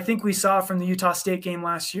 But I think we saw from the Utah State game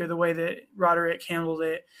last year the way that Roderick handled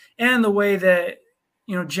it and the way that,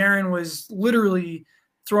 Jaron was literally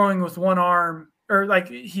throwing with one arm, or like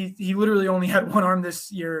he literally only had one arm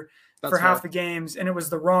this year for half the games, and it was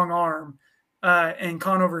the wrong arm. And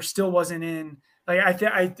Conover still wasn't in. Like,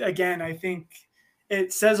 I think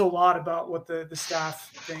it says a lot about what the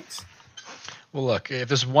staff thinks. Well, look, if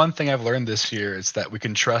there's one thing I've learned this year, it's that we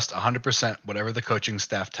can trust 100% whatever the coaching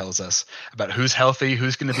staff tells us about who's healthy,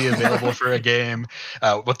 who's going to be available for a game,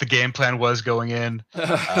 what the game plan was going in.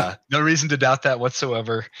 No reason to doubt that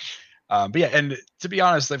whatsoever. But yeah, and to be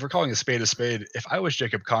honest, if we're calling a spade, if I was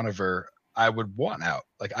Jacob Conover, I would want out.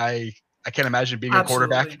 Like, I can't imagine being a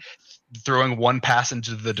quarterback throwing one pass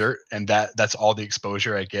into the dirt, and that's all the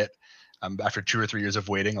exposure I get. After 2 or 3 years of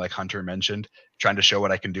waiting, like Hunter mentioned, trying to show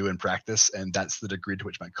what I can do in practice. And that's the degree to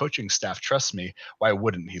which my coaching staff trusts me. Why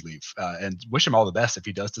wouldn't he leave? And wish him all the best if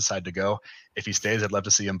he does decide to go. If he stays, I'd love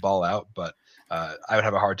to see him ball out, but I would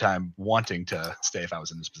have a hard time wanting to stay if I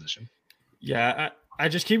was in this position. Yeah, I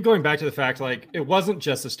just keep going back to the fact, like, it wasn't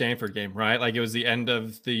just the Stanford game, right? Like, it was the end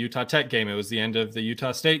of the Utah Tech game. It was the end of the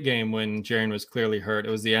Utah State game when Jaron was clearly hurt. It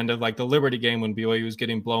was the end of, like, the Liberty game when BYU was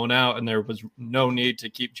getting blown out and there was no need to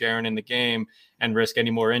keep Jaron in the game and risk any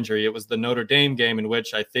more injury. It was the Notre Dame game in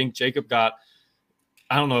which I think Jacob got,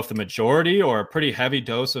 I don't know if the majority or a pretty heavy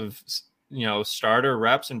dose of, starter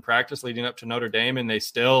reps in practice leading up to Notre Dame, and they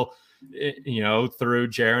still – threw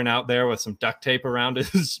Jaron out there with some duct tape around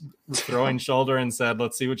his throwing shoulder and said,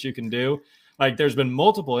 let's see what you can do. Like, there's been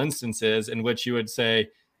multiple instances in which you would say,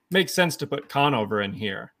 makes sense to put Conover in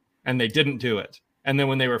here. And they didn't do it. And then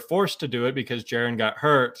when they were forced to do it because Jaron got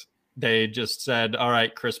hurt, they just said, all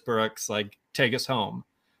right, Chris Brooks, like, take us home.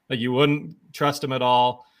 Like, you wouldn't trust him at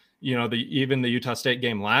all. Even the Utah State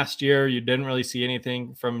game last year, you didn't really see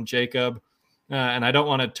anything from Jacob. And I don't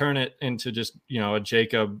want to turn it into just, a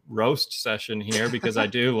Jacob roast session here, because I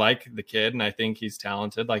do like the kid and I think he's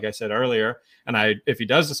talented, like I said earlier. And if he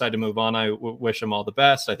does decide to move on, I wish him all the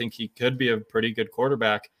best. I think he could be a pretty good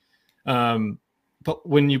quarterback. But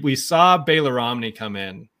when we saw Baylor Romney come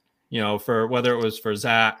in, for whether it was for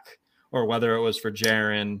Zach or whether it was for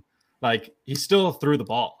Jaron, like, he still threw the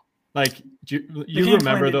ball. Like, you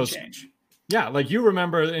remember those. Change. Yeah, like, you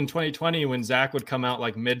remember in 2020 when Zach would come out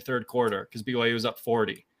like mid-third quarter because BYU was up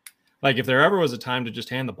 40. Like, if there ever was a time to just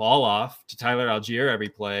hand the ball off to Tyler Algier every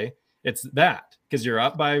play, it's that, because you're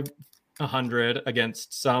up by 100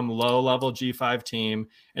 against some low-level G5 team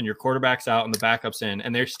and your quarterback's out and the backup's in,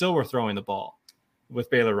 and they still were throwing the ball with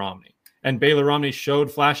Baylor Romney. And Baylor Romney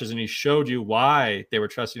showed flashes, and he showed you why they were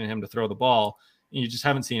trusting him to throw the ball. And you just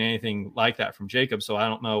haven't seen anything like that from Jacob, so I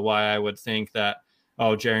don't know why I would think that,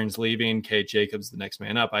 oh, Jaron's leaving, Kate Jacobs the next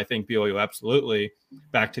man up. I think BYU absolutely,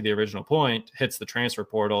 back to the original point, hits the transfer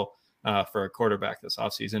portal for a quarterback this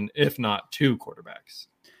offseason, if not 2 quarterbacks.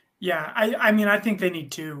 Yeah, I think they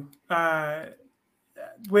need 2.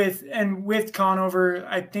 With Conover,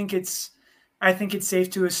 I think it's safe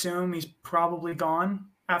to assume he's probably gone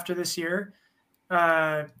after this year.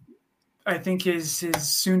 I think his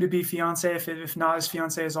soon-to-be fiance, if not his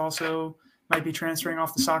fiance, is also might be transferring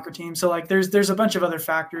off the soccer team. So, like, there's a bunch of other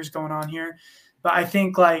factors going on here. But I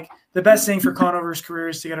think, like, the best thing for Conover's career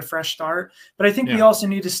is to get a fresh start. But I think we also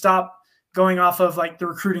need to stop going off of, like, the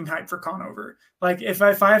recruiting hype for Conover. Like, if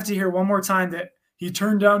I have to hear one more time that he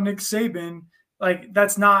turned down Nick Saban, Like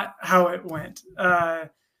that's not how it went.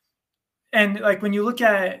 And like when you look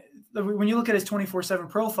at his 24/7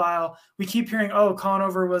 profile, we keep hearing, oh,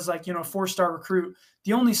 Conover was like, you know, 4-star recruit.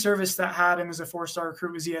 The only service that had him as a 4-star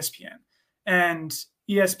recruit was ESPN, and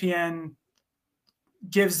ESPN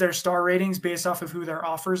gives their star ratings based off of who their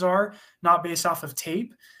offers are, not based off of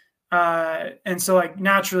tape. And so like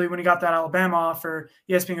naturally when he got that Alabama offer,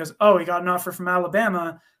 ESPN goes, oh, he got an offer from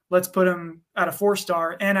Alabama. Let's put him at a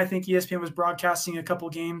 4-star. And I think ESPN was broadcasting a couple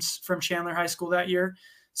games from Chandler High School that year.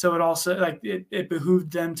 So it also like it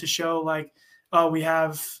behooved them to show like, oh, we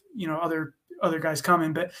have, you know, other guys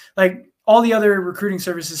coming, but like all the other recruiting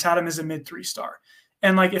services had him as a mid 3-star.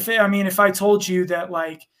 And like, if I told you that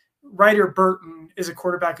like Ryder Burton is a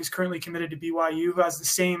quarterback who's currently committed to BYU, who has the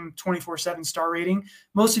same 24/7 star rating,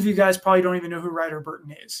 most of you guys probably don't even know who Ryder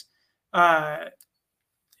Burton is.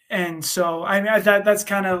 And so that's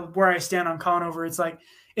kind of where I stand on Conover. It's like,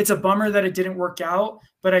 it's a bummer that it didn't work out,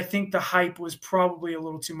 but I think the hype was probably a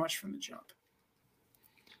little too much from the jump.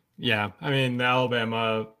 Yeah. I mean, the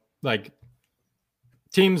Alabama, like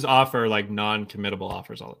teams offer like non-committable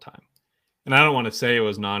offers all the time. And I don't want to say it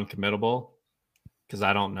was non-committable because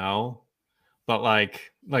I don't know, but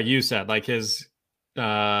like you said, like his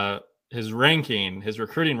ranking, his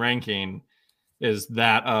recruiting ranking is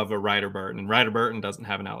that of a Ryder Burton, and Ryder Burton doesn't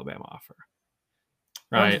have an Alabama offer.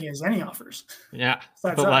 Right. I don't think he has any offers. Yeah.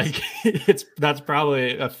 But like that's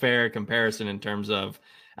probably a fair comparison in terms of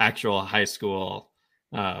actual high school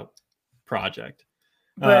project.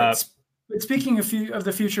 But speaking of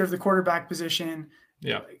the future of the quarterback position,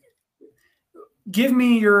 yeah. Give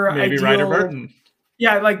me your maybe ideal, Ryder Burton.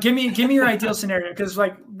 Yeah, like give me your ideal scenario, because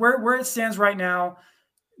like where it stands right now,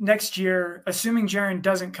 next year, assuming Jaron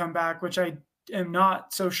doesn't come back, which I am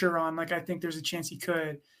not so sure on, like I think there's a chance he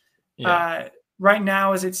could. Yeah. Right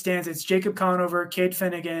now, as it stands, it's Jacob Conover, Cade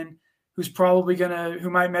Finnegan, who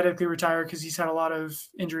might medically retire because he's had a lot of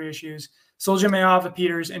injury issues. Soldier Mayava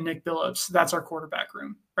Peters and Nick Billups. That's our quarterback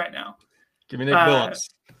room right now. Give me Nick Billups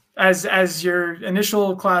as your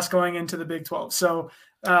initial class going into the Big 12. So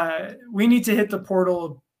we need to hit the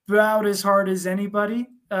portal about as hard as anybody.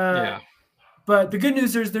 Yeah. But the good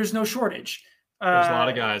news is there's no shortage. There's a lot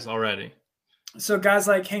of guys already. So guys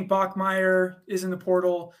like Hank Bachmeyer is in the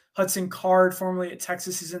portal. Hudson Card, formerly at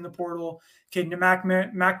Texas, is in the portal. Caden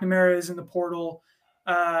McNamara is in the portal.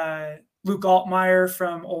 Luke Altmaier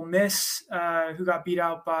from Ole Miss, who got beat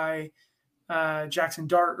out by Jackson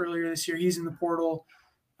Dart earlier this year, he's in the portal.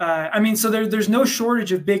 So there's no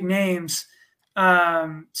shortage of big names.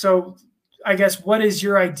 So I guess, what is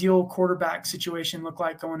your ideal quarterback situation look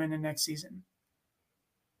like going into next season?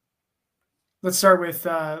 Let's start with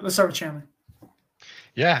Chandler.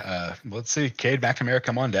 Yeah, let's see. Cade McNamara,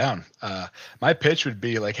 come on down. My pitch would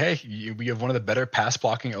be like, hey, we have one of the better pass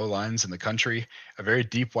blocking O-lines in the country, a very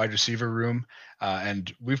deep wide receiver room.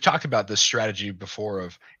 And we've talked about this strategy before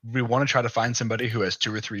of we want to try to find somebody who has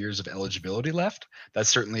 2 or 3 years of eligibility left. That's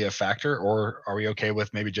certainly a factor. Or are we okay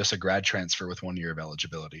with maybe just a grad transfer with 1 year of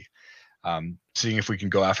eligibility? Seeing if we can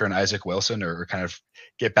go after an Isaac Wilson or kind of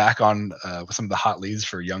get back on some of the hot leads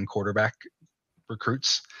for young quarterback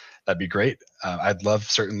recruits. That'd be great. I'd love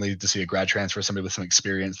certainly to see a grad transfer, somebody with some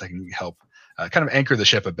experience that can help kind of anchor the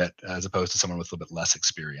ship a bit, as opposed to someone with a little bit less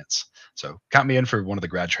experience. So count me in for one of the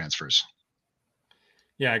grad transfers.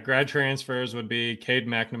 Yeah, grad transfers would be Cade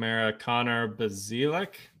McNamara, Connor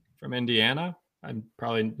Bazilek from Indiana. I'm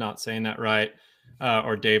probably not saying that right.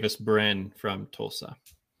 Or Davis Brin from Tulsa.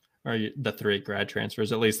 Are the 3 grad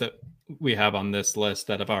transfers, at least that we have on this list,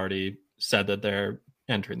 that have already said that they're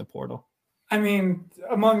entering the portal. I mean,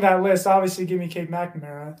 among that list, obviously give me Cade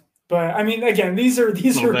McNamara. But I mean, again, these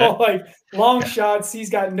are all like long shots. He's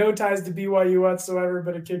got no ties to BYU whatsoever,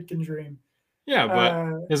 but a kid can dream. Yeah,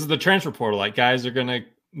 but this is the transfer portal. Like, guys are going to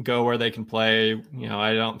go where they can play. You know,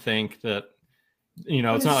 I don't think that, you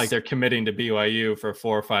know, it's not like they're committing to BYU for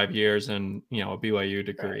 4 or 5 years and, you know, a BYU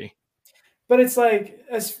degree. Right. But it's like,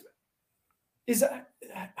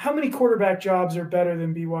 how many quarterback jobs are better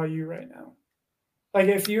than BYU right now? Like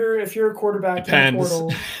if you're a quarterback Depends. in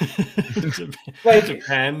the portal, like,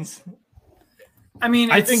 depends. I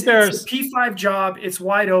mean, I think there's a P5 job. It's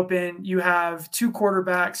wide open. You have 2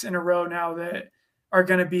 quarterbacks in a row now that are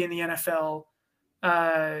going to be in the NFL.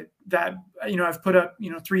 That, you know, have put up, you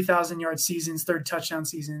know, 3,000-yard seasons, 3rd touchdown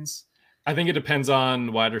seasons. I think it depends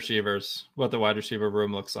on wide receivers, what the wide receiver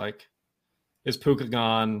room looks like. Is Puka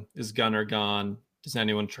gone? Is Gunner gone? Does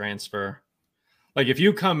anyone transfer? Like, if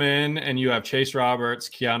you come in and you have Chase Roberts,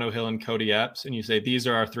 Keanu Hill, and Cody Epps, and you say, these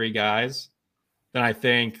are our 3 guys, then I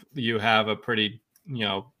think you have a pretty, you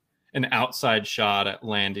know, an outside shot at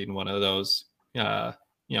landing one of those, you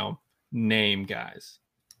know, name guys.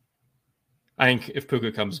 I think if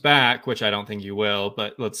Puka comes back, which I don't think he will,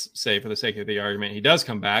 but let's say for the sake of the argument, he does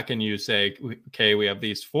come back and you say, okay, we have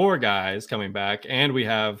these 4 guys coming back and we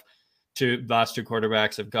have last 2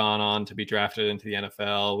 quarterbacks have gone on to be drafted into the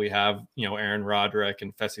NFL. We have, Aaron Roderick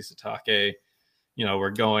and Fesi Sitake,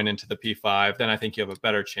 we're going into the P5, then I think you have a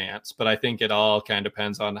better chance. But I think it all kind of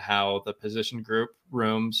depends on how the position group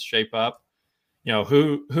rooms shape up.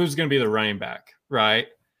 Who's going to be the running back, right?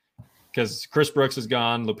 Because Chris Brooks is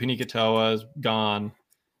gone, Lupini Katoa is gone.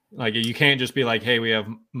 Like, you can't just be like, hey, we have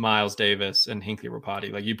Miles Davis and Hinckley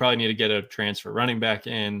Rapati. Like, you probably need to get a transfer running back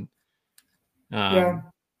in.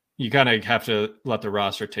 You kind of have to let the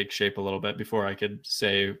roster take shape a little bit before I could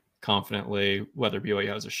say confidently whether BYU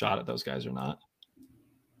has a shot at those guys or not.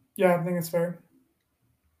 Yeah, I think it's fair.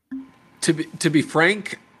 To be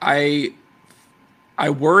frank, I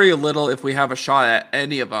worry a little if we have a shot at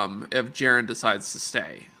any of them if Jaren decides to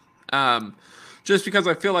stay. Just because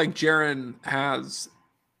I feel like Jaren has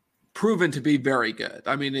proven to be very good.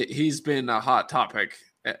 I mean, he's been a hot topic.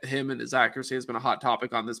 Him and his accuracy has been a hot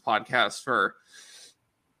topic on this podcast for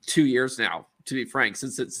 2 years now, to be frank,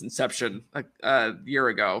 since its inception a year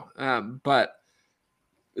ago. But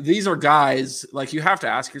these are guys, like, you have to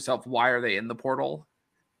ask yourself, why are they in the portal?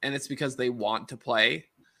 And it's because they want to play.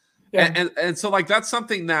 Yeah. And so, like, that's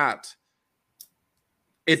something that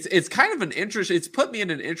it's kind of it's put me in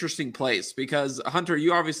an interesting place because, Hunter,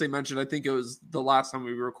 you obviously mentioned, I think it was the last time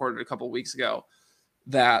we recorded a couple of weeks ago,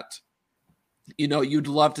 that, you'd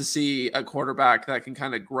love to see a quarterback that can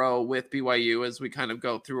kind of grow with BYU as we kind of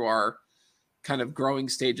go through our kind of growing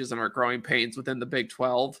stages and our growing pains within the Big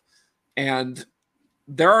 12. And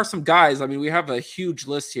there are some guys, I mean, we have a huge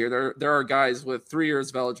list here. There are guys with 3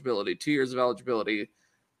 years of eligibility, 2 years of eligibility,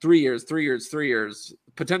 3 years, 3 years, 3 years,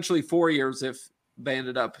 potentially 4 years if they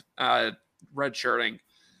ended up redshirting,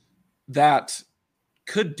 that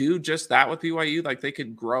could do just that with BYU. Like, they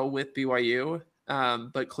could grow with BYU,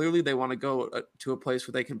 but clearly they want to go to a place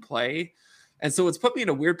where they can play. And so it's put me in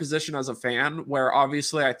a weird position as a fan where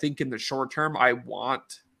obviously I think in the short term, I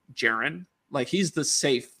want Jaren. Like, he's the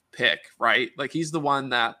safe pick, right? Like, he's the one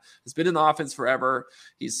that has been in the offense forever.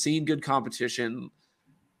 He's seen good competition.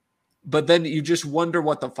 But then you just wonder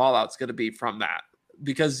what the fallout's going to be from that,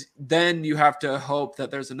 because then you have to hope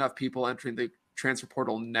that there's enough people entering the transfer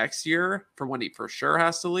portal next year for when he for sure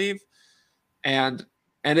has to leave. And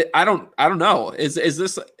I don't know. Is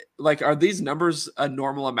this, like, are these numbers a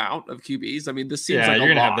normal amount of QBs? I mean, this seems like you're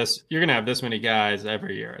gonna have this many guys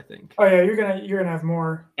every year, I think. Oh yeah, you're gonna have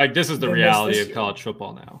more. Like, this is the reality of college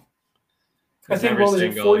football now. I think, what was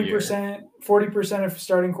it, 40% of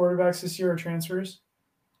starting quarterbacks this year are transfers?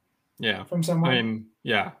 Yeah. From somewhere. I mean,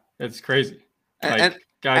 yeah, it's crazy. Like,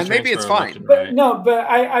 and maybe it's fine. But no, but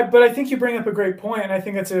I think you bring up a great point, and I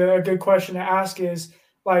think that's a good question to ask is,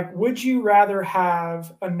 like, would you rather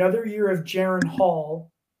have another year of Jaren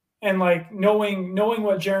Hall and, like, knowing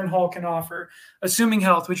what Jaren Hall can offer, assuming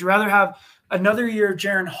health, would you rather have another year of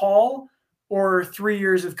Jaren Hall or 3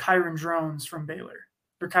 years of Kyron Drones from Baylor,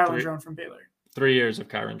 or Kylan Drone from Baylor? 3 years of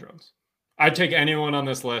Kyron Drones. I'd take anyone on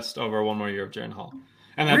this list over 1 more year of Jaren Hall.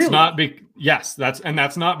 And that's really?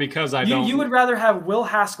 that's not because You would rather have Will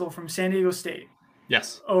Haskell from San Diego State.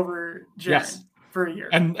 Yes. Over Jaren for a year.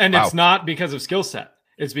 And wow. It's not because of skill set.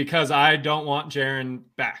 It's because I don't want Jaren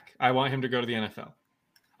back. I want him to go to the NFL.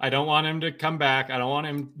 I don't want him to come back. I don't want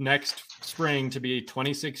him next spring to be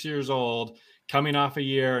 26 years old, coming off a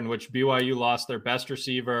year in which BYU lost their best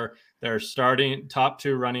receiver, their starting top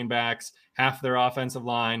 2 running backs, half their offensive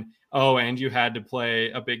line. Oh, and you had to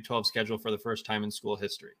play a Big 12 schedule for the first time in school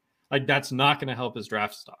history. Like, that's not going to help his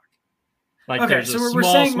draft stock. Like, okay, so we're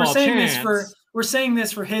saying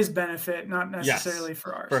this for his benefit, not necessarily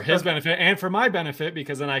for ours. For his benefit and for my benefit,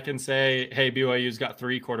 because then I can say, hey, BYU's got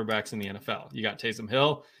 3 quarterbacks in the NFL. You got Taysom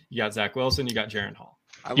Hill, you got Zach Wilson, you got Jaren Hall.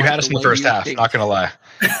 You had us in the first half, not going to lie.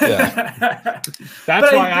 Yeah.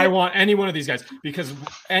 That's why I want any one of these guys, because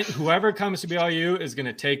whoever comes to BYU is going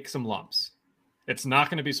to take some lumps. It's not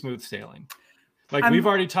going to be smooth sailing. Like, we've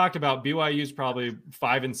already talked about, BYU's probably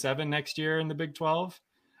 5-7 next year in the Big 12.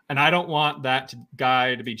 And I don't want that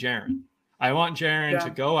guy to be Jaren. I want Jaren to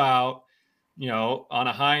go out, on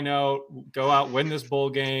a high note, go out, win this bowl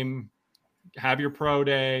game, have your pro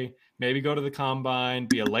day, maybe go to the combine,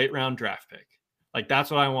 be a late round draft pick. Like,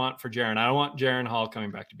 that's what I want for Jaren. I don't want Jaren Hall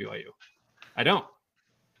coming back to BYU. I don't.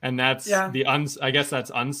 And that's I guess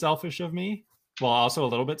that's unselfish of me. Well, also a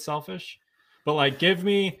little bit selfish. But, like, give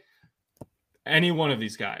me any one of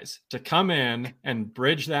these guys to come in and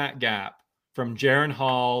bridge that gap from Jaren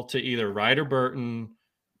Hall to either Ryder Burton,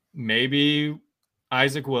 maybe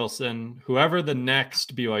Isaac Wilson, whoever the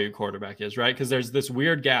next BYU quarterback is, right? Because there's this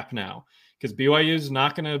weird gap now because BYU is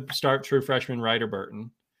not going to start true freshman Ryder Burton.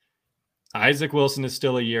 Isaac Wilson is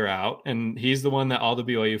still a year out, and he's the one that all the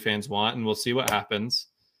BYU fans want, and we'll see what happens.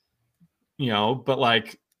 But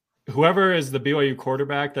like whoever is the BYU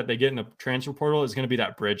quarterback that they get in the transfer portal is going to be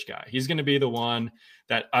that bridge guy. He's going to be the one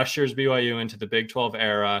that ushers BYU into the Big 12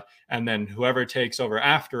 era, and then whoever takes over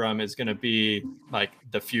after him is going to be like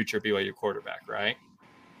the future BYU quarterback, right?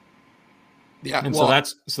 Yeah. And so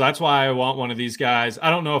that's why I want one of these guys.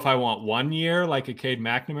 I don't know if I want 1 year like a Cade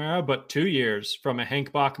McNamara, but 2 years from a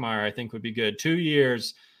Hank Bachmeier, I think would be good. 2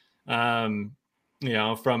 years, from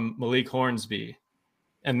Malik Hornsby.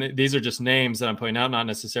 And these are just names that I'm pointing out, not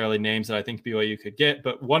necessarily names that I think BYU could get,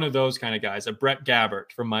 but one of those kind of guys, a Brett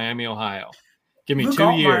Gabbert from Miami, Ohio. Give me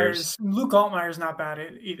 2 years. Luke Altmaier's not bad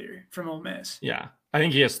either from Ole Miss. Yeah, I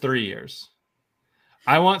think he has 3 years.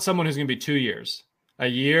 I want someone who's going to be 2 years. A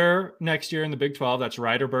year next year in the Big 12, that's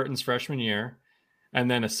Ryder Burton's freshman year. And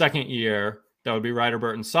then a second year, that would be Ryder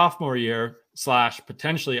Burton's sophomore year /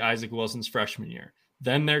 potentially Isaac Wilson's freshman year.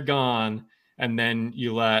 Then they're gone, and then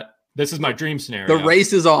this is my dream scenario. The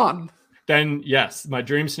race is on. Then, yes, my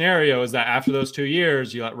dream scenario is that after those 2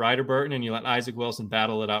 years, you let Ryder Burton and you let Isaac Wilson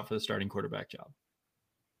battle it out for the starting quarterback job.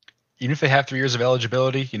 Even if they have 3 years of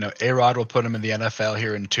eligibility, A-Rod will put them in the NFL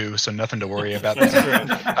here in 2, so nothing to worry about.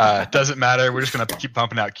 Doesn't matter. We're just going to keep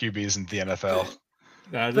pumping out QBs into the NFL.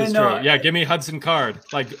 That is true. Yeah, give me Hudson Card.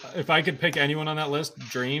 Like, if I could pick anyone on that list,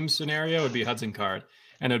 dream scenario would be Hudson Card.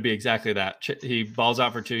 And it would be exactly that. He balls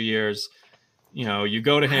out for 2 years. You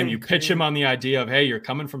go to him, you pitch him on the idea of, hey, you're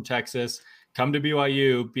coming from Texas, come to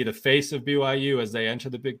BYU, be the face of BYU as they enter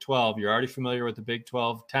the Big 12. You're already familiar with the Big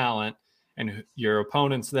 12 talent and your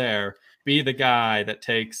opponent's there. Be the guy that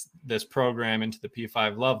takes this program into the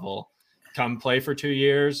P5 level. Come play for 2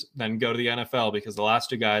 years, then go to the NFL, because the last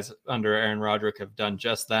 2 guys under Aaron Roderick have done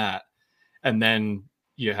just that. And then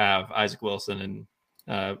you have Isaac Wilson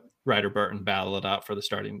and Ryder Burton battle it out for the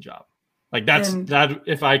starting job. Like that.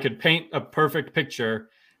 If I could paint a perfect picture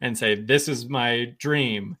and say, this is my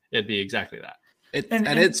dream, it'd be exactly that.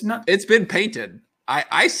 It's been painted.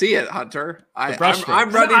 I see it, Hunter.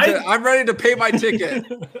 I'm ready to pay my ticket.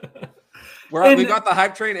 We got the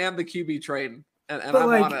hype train and the QB train, and I'm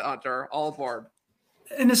on it, Hunter. All aboard.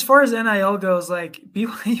 And as far as NIL goes, like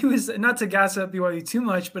BYU is, not to gas up BYU too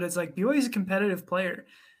much, but it's like BYU is a competitive player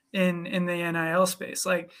in the NIL space.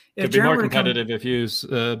 Like, if could be more competitive if you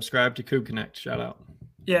subscribe to Coug Connect. Shout out.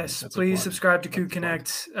 Yes, please subscribe to Coug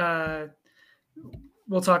Connect.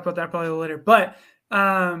 We'll talk about that probably a little later. But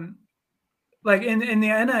like in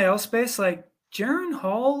the NIL space, like Jaron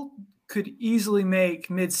Hall could easily make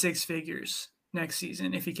mid 6 figures next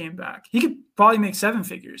season if he came back. He could probably make 7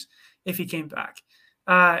 figures if he came back.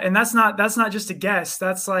 And that's not just a guess.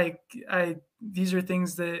 That's like these are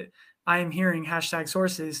things that I am hearing,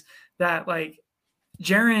 #sources, that like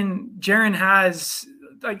Jaron has,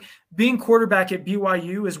 like, being quarterback at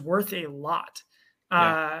BYU is worth a lot.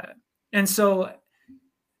 And so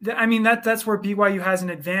that's where BYU has an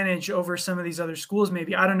advantage over some of these other schools.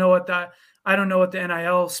 Maybe I don't know what the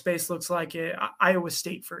NIL space looks like at Iowa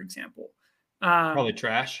State, for example. Probably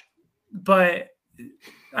trash. But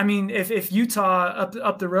I mean, if Utah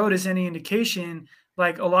up the road is any indication,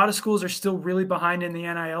 like, a lot of schools are still really behind in the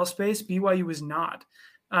NIL space. BYU is not.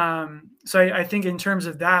 So I think in terms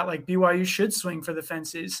of that, like, BYU should swing for the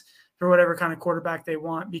fences for whatever kind of quarterback they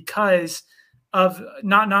want, because of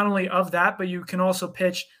not only of that, but you can also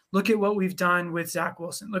pitch, look at what we've done with Zach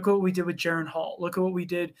Wilson. Look what we did with Jaron Hall. Look at what we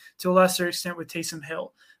did to a lesser extent with Taysom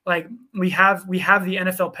Hill. Like, we have the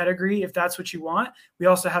NFL pedigree, if that's what you want. We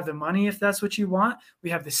also have the money, if that's what you want. We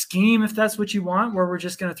have the scheme, if that's what you want, where we're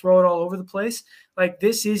just going to throw it all over the place. Like,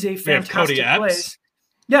 this is a fantastic place.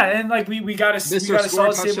 Yeah, and like we got a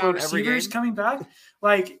solid stable of receivers coming back.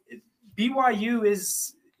 Like, BYU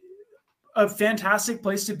is a fantastic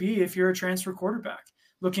place to be if you're a transfer quarterback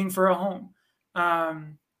looking for a home.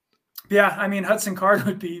 Yeah, I mean, Hudson Card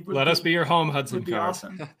would be. Let us be your home, Hudson would be Card.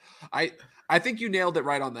 Awesome. I think you nailed it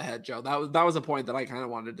right on the head, Joe. That was a point that I kind of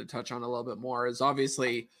wanted to touch on a little bit more. Is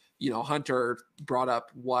obviously, Hunter brought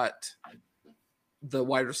up what the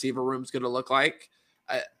wide receiver room is going to look like.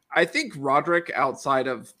 I think Roderick, outside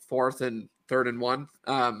of 4th and 3rd and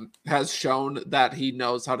 1, has shown that he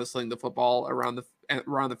knows how to sling the football around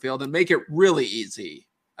the field and make it really easy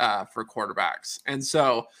for quarterbacks. And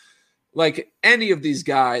so, like, any of these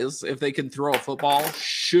guys, if they can throw a football,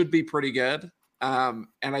 should be pretty good. And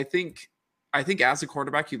I think as a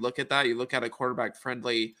quarterback, you look at that, you look at a quarterback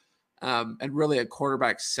friendly and really a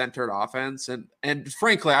quarterback centered offense. And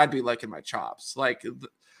frankly, I'd be licking my chops. Like,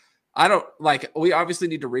 I don't like. We obviously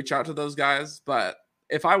need to reach out to those guys, but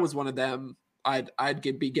if I was one of them, I'd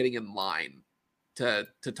be getting in line to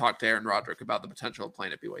talk to Aaron Roderick about the potential of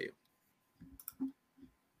playing at BYU.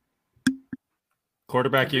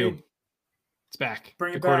 Quarterback U. It's back.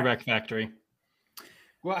 Bring the it quarterback back. factory.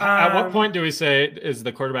 Well, at what point do we say is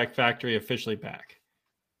the quarterback factory officially back?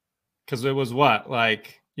 Because it was what?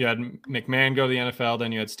 Like you had McMahon go to the NFL,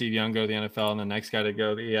 then you had Steve Young go to the NFL, and the next guy to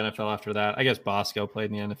go to the NFL after that. I guess Bosco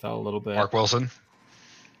played in the NFL a little bit. Mark Wilson.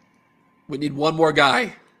 We need one more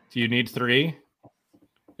guy. Do you need 3?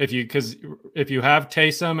 If you have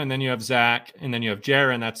Taysom and then you have Zach and then you have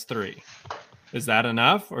Jaron, that's 3. Is that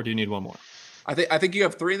enough, or do you need one more? I think you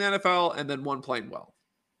have 3 in the NFL and then 1 playing well.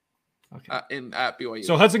 Okay. At BYU.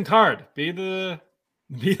 So Hudson Card, be the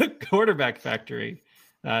quarterback factory,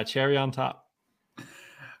 cherry on top.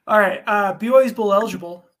 All right, BYU's bowl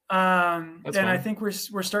eligible, and fine. I think we're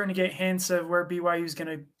starting to get hints of where BYU's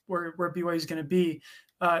gonna be.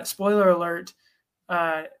 Spoiler alert: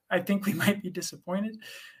 I think we might be disappointed.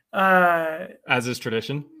 As is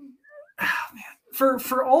tradition. Oh, man.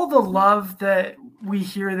 For all the love that we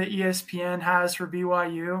hear that ESPN has for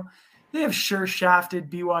BYU, they have sure shafted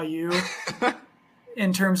BYU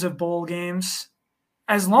in terms of bowl games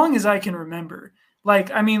as long as I can remember.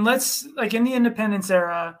 Like, I mean, in the independence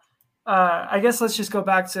era, I guess let's just go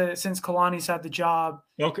back to since Kalani's had the job.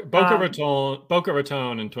 Boca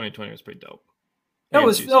Raton in 2020 was pretty dope. It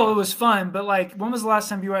was fun, but like, when was the last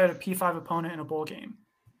time BYU had a P5 opponent in a bowl game?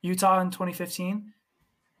 Utah in 2015.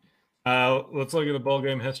 Let's look at the bowl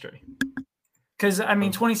game history. Because, I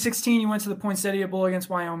mean, 2016, you went to the Poinsettia Bowl against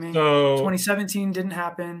Wyoming. So 2017 didn't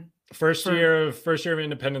happen. First year of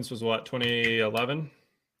independence was what, 2011?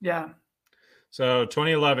 Yeah. So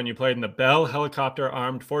 2011, you played in the Bell Helicopter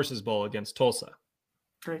Armed Forces Bowl against Tulsa.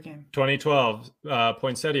 Great game. 2012,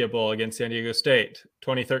 Poinsettia Bowl against San Diego State.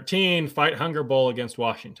 2013, Fight Hunger Bowl against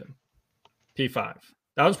Washington. P5.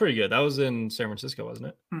 That was pretty good. That was in San Francisco, wasn't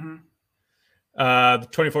it? Mm-hmm.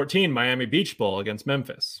 2014, Miami Beach Bowl against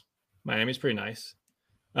Memphis. Miami's pretty nice.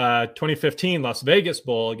 2015, Las Vegas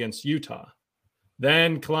Bowl against Utah.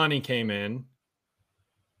 Then Kalani came in,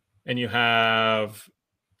 and you have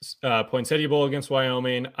Poinsettia Bowl against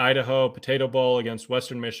Wyoming, Idaho, Potato Bowl against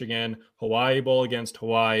Western Michigan, Hawaii Bowl against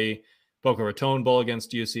Hawaii, Boca Raton Bowl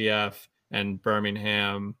against UCF, and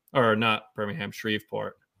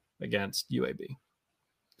Shreveport against UAB.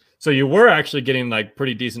 So you were actually getting like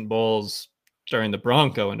pretty decent bowls during the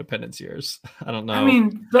Bronco independence years. I don't know. I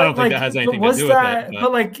mean, I don't think that has anything to do with it.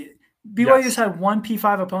 But like, BYU's had 1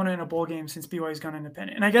 P5 opponent in a bowl game since BYU's gone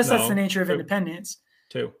independent. And I guess that's the nature of independence.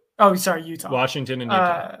 2. Oh, sorry, Utah. Washington and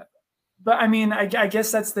Utah. But I mean, I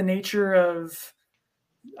guess that's the nature of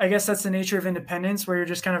independence, where you're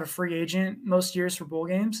just kind of a free agent most years for bowl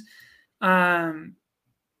games. So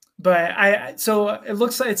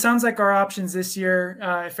it sounds like our options this year,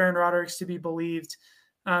 if Aaron Roderick's to be believed,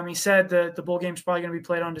 he said that the bowl game is probably going to be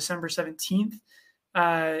played on December 17th.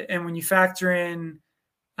 And when you factor in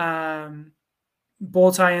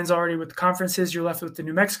bowl tie-ins already with the conferences, you're left with the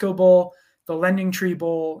New Mexico Bowl, the Lending Tree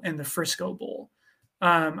Bowl, and the Frisco Bowl.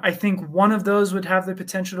 I think one of those would have the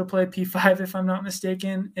potential to play P5, if I'm not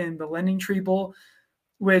mistaken, in the Lending Tree Bowl,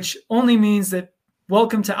 which only means that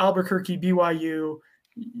welcome to Albuquerque, BYU.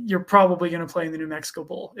 You're probably going to play in the New Mexico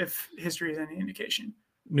Bowl if history is any indication.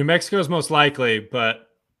 New Mexico is most likely, but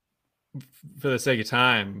for the sake of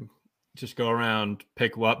time, just go around,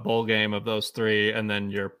 pick what bowl game of those 3, and then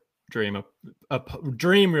your dream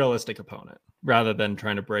realistic opponent, rather than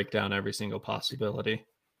trying to break down every single possibility.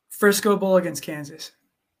 Frisco Bowl against Kansas.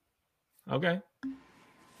 Okay.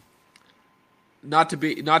 Not to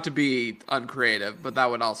be uncreative, but that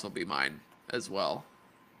would also be mine as well.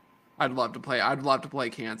 I'd love to play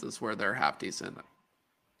Kansas where they're half decent.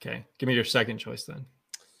 Okay. Give me your second choice then.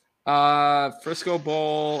 Frisco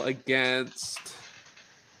Bowl against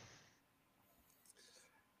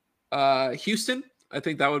Houston. I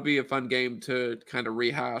think that would be a fun game to kind of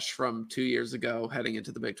rehash from 2 years ago heading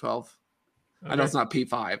into the Big 12. Okay. I know it's not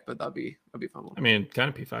P5, but that'd be a fun one. I mean, kind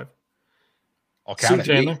of P5. I'll count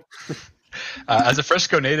Chandler. As a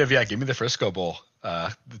Frisco native, yeah, give me the Frisco Bowl.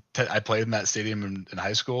 I played in that stadium in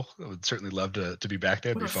high school. I would certainly love to be back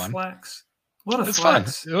there. It'd be fun. Flex. What a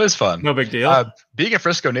flex. Fun. It was fun. No big deal. Being a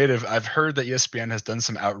Frisco native, I've heard that ESPN has done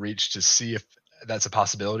some outreach to see if that's a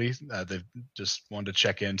possibility. They've just wanted to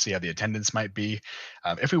check in, see how the attendance might be.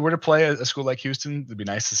 If we were to play a school like Houston, it'd be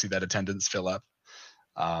nice to see that attendance fill up.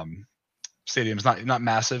 Stadium's not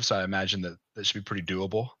massive, so I imagine that should be pretty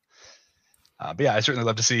doable. But yeah, I certainly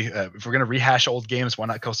love to see if we're going to rehash old games. Why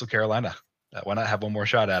not Coastal Carolina? Why not have one more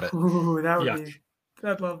shot at it? Ooh, that would be.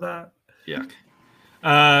 I'd love that. Yuck.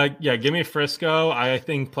 Yeah, give me Frisco. I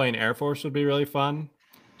think playing Air Force would be really fun.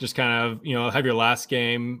 Just kind of, have your last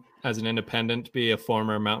game as an independent be a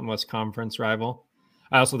former Mountain West Conference rival.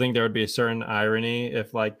 I also think there would be a certain irony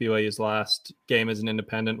if like BYU's last game as an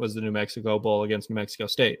independent was the New Mexico Bowl against New Mexico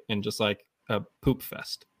State and just like a poop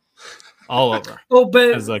fest all over.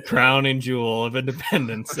 As a crowning jewel of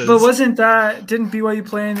independence. But didn't BYU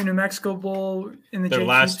play in the New Mexico Bowl in the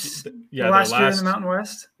last year in the Mountain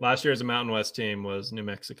West? Last year's Mountain West team was New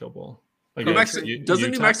Mexico Bowl.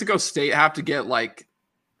 Doesn't New Mexico State have to get like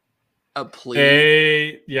a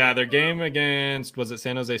plea? Their game against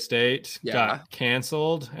San Jose State got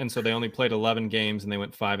canceled, and so they only played 11 games and they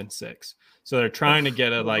went 5-6. So they're trying to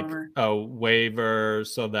get a waiver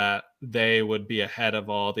so that they would be ahead of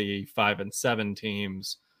all the 5-7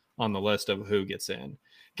 teams on the list of who gets in.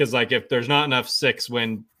 Because like if there's not enough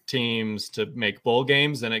 6-win teams to make bowl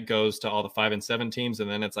games, then it goes to all the 5-7 teams,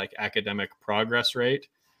 and then it's like academic progress rate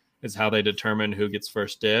is how they determine who gets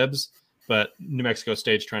first dibs. But New Mexico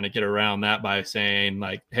State's trying to get around that by saying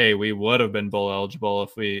like, hey, we would have been bowl eligible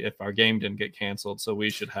if our game didn't get canceled, so we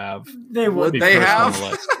should have. They would. They have.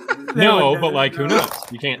 No, but like, who knows?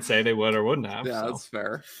 You can't say they would or wouldn't have. Yeah, that's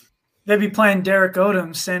fair. They'd be playing Derek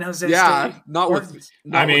Odom's San Jose State. Yeah, BYU's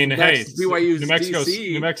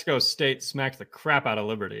New Mexico State smacked the crap out of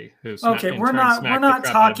Liberty. We're not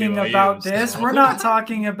talking about this. We're not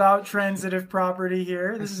talking about transitive property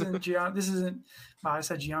here. This isn't. I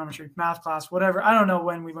said geometry, math class, whatever. I don't know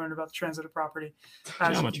when we learned about the transitive property.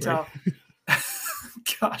 As geometry. You can tell.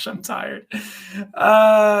 Gosh, I'm tired.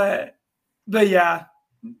 But yeah,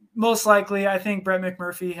 most likely, I think Brett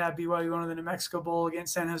McMurphy had BYU going to the New Mexico Bowl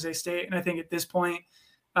against San Jose State. And I think at this point,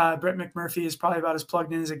 Brett McMurphy is probably about as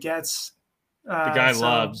plugged in as it gets. The guy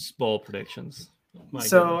loves bowl predictions.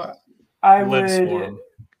 Goodness. I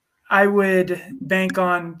would bank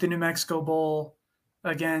on the New Mexico Bowl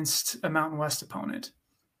against a Mountain West opponent.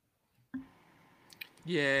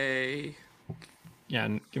 Yay. Yeah,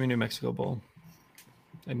 give me New Mexico Bowl.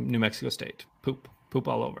 And New Mexico State. Poop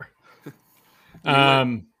all over.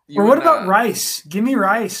 Or what about Rice? Give me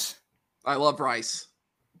Rice. I love Rice.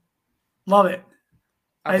 Love it.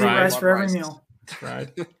 I eat rice for every meal. Right.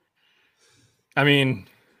 I mean,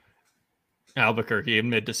 Albuquerque in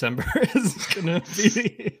mid-December is going to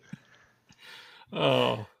be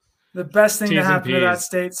the best thing to happen to that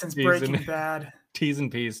state since Breaking Bad. T's and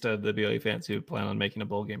P's to the BYU fans who plan on making a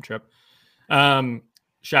bowl game trip.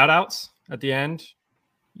 Shout outs at the end.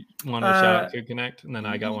 Want to shout out Could Connect, and then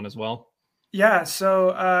I got one as well. Yeah,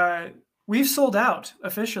 so we've sold out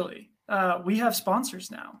officially. We have sponsors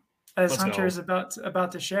now, as Hunter is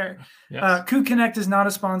about to share. Yes. Could Connect is not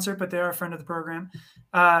a sponsor, but they are a friend of the program.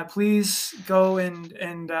 Please go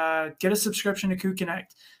and get a subscription to Could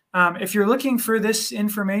Connect. If you're looking for this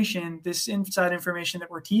information, this inside information that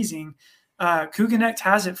we're teasing, Could Connect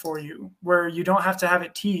has it for you, where you don't have to have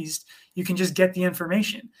it teased. You can just get the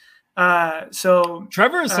information. So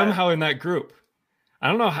Trevor is somehow in that group. I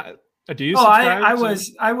don't know how. Do you? I was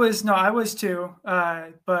too.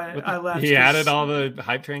 But I left. He added all the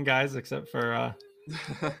hype train guys except for.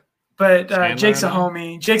 But Jake's a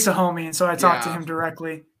homie, and so I talked to him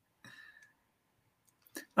directly.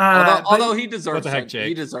 Although he deserves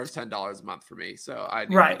 $10 a month for me, so I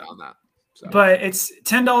need to get on that. So. But it's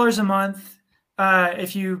 $10 a month.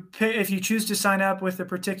 If you choose to sign up with a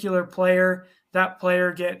particular player, that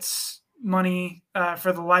player gets money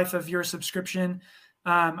for the life of your subscription.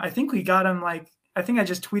 I think we got them I think I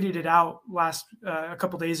just tweeted it out a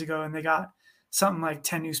couple days ago, and they got something like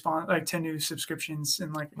 10 new subscriptions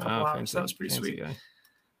in like a couple hours. So that was pretty sweet.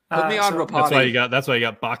 Put me on Rapati. That's why you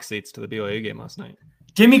got box seats to the BYU game last night.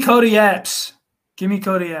 Give me Cody Epps.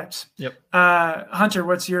 Yep. Hunter,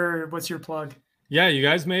 what's your plug? Yeah, you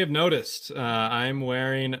guys may have noticed I'm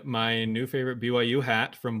wearing my new favorite BYU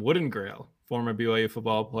hat from Wooden Grail. Former BYU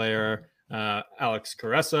football player Alex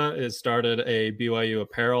Caressa has started a BYU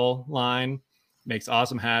apparel line, makes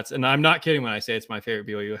awesome hats. And I'm not kidding when I say it's my favorite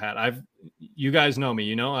BYU hat. You guys know me.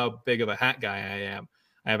 You know how big of a hat guy I am.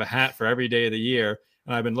 I have a hat for every day of the year.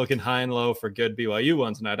 And I've been looking high and low for good BYU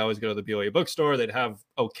ones. And I'd always go to the BYU bookstore. They'd have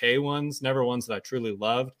okay ones, never ones that I truly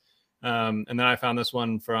loved. And then I found this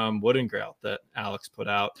one from Wooden Grail that Alex put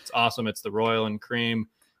out. It's awesome. It's the royal and cream.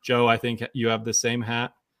 Joe, I think you have the same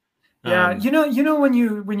hat. Yeah, you know when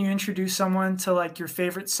you introduce someone to like your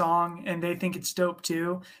favorite song and they think it's dope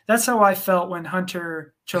too. That's how I felt when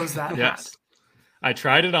Hunter chose that hat. I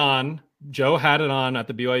tried it on. Joe had it on at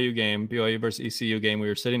the BYU game, BYU versus ECU game. We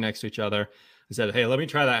were sitting next to each other. I said, "Hey, let me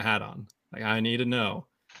try that hat on. Like, I need to know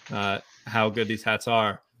how good these hats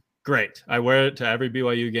are." Great. I wear it to every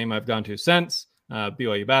BYU game I've gone to since,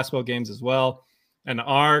 BYU basketball games as well. And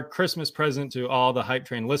our Christmas present to all the Hype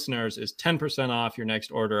Train listeners is 10% off your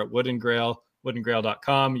next order at Wood and Grail,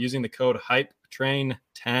 woodandgrail.com, using the code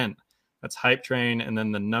HYPETRAIN10. That's Hype Train and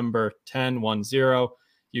then the number 1010.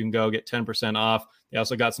 You can go get 10% off. They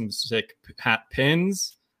also got some sick hat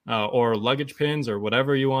pins or luggage pins or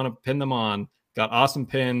whatever you want to pin them on. Got awesome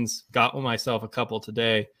pins. Got myself a couple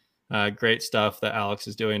today. Great stuff that Alex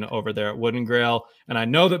is doing over there at Wood and Grail. And I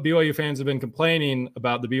know that BYU fans have been complaining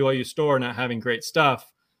about the BYU store not having great stuff.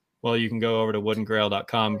 Well, you can go over to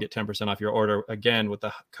woodandgrail.com, get 10% off your order again with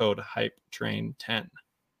the code HYPETRAIN10.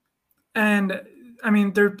 And I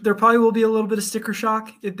mean, there probably will be a little bit of sticker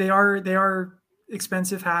shock. They are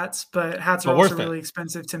expensive hats, but hats are also really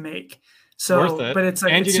expensive to make. So, but it's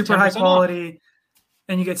like it's super high quality,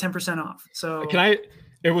 and you get 10% off. So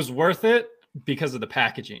it was worth it because of the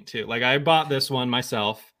packaging too. Like I bought this one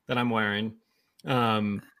myself that I'm wearing,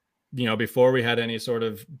 before we had any sort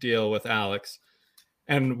of deal with Alex.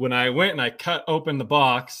 And when I went and I cut open the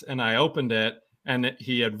box and I opened it, and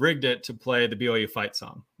he had rigged it to play the BYU fight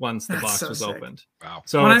song once the box was opened. Wow.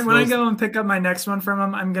 So when I go and pick up my next one from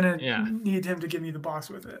him, I'm going to need him to give me the box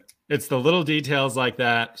with it. It's the little details like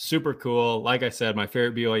that. Super cool. Like I said, my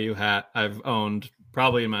favorite BYU hat I've owned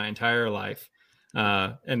probably in my entire life.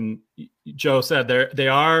 And Joe said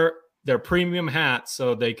they're premium hats.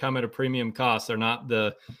 So they come at a premium cost. They're not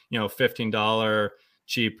the, $15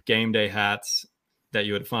 cheap game day hats that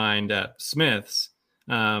you would find at Smith's.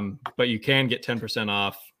 But you can get 10%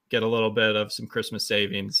 off, get a little bit of some Christmas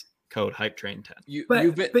savings, code HYPETRAIN10.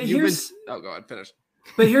 Oh, go ahead, finish.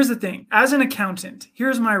 But here's the thing. As an accountant,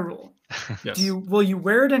 here's my rule. Yes. Will you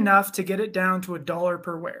wear it enough to get it down to $1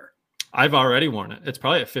 per wear? I've already worn it. It's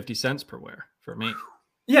probably at 50 cents per wear for me.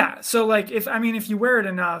 Yeah. So like if you wear it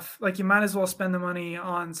enough, like you might as well spend the money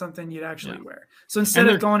on something you'd actually wear. So instead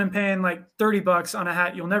of going and paying like $30 on a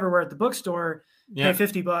hat you'll never wear at the bookstore, pay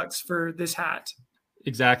 $50 for this hat.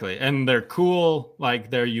 Exactly. And they're cool. Like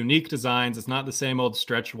they're unique designs. It's not the same old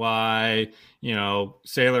Stretch Y,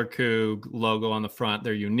 Sailor Coug logo on the front.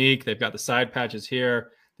 They're unique. They've got the side patches here.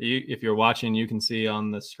 If you're watching, you can see on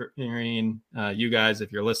the screen, you guys,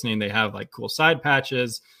 if you're listening, they have like cool side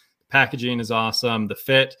patches. The packaging is awesome. The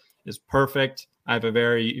fit is perfect. I have a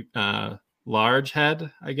very large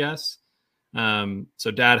head, I guess.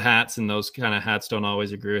 So dad hats and those kind of hats don't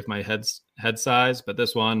always agree with my head size, but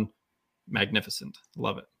this one, magnificent.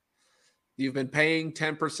 Love it. You've been paying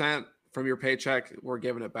 10% from your paycheck. We're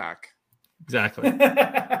giving it back. Exactly.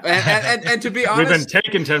 and to be honest, we've been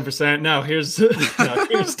taking 10%. Now here's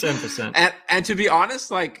 10%. And to be honest,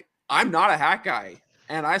 like I'm not a hat guy.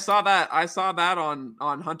 And I saw that on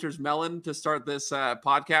Hunter's Melon to start this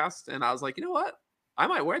podcast. And I was like, you know what? I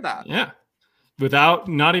might wear that. Yeah. Without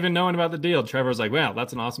not even knowing about the deal. Trevor was like, wow,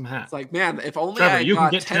 that's an awesome hat. It's like, man, if only Trevor, I you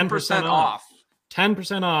got can get 10% off.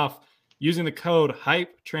 10% off using the code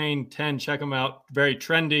HYPETRAIN10. Check them out. Very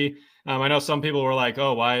trendy. I know some people were like,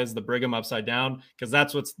 oh, why is the Brigham upside down? Because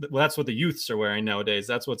that's what the youths are wearing nowadays.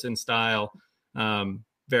 That's what's in style.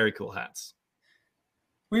 Very cool hats.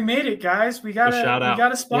 We made it, guys. We got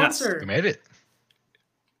a sponsor. Yes, we made it.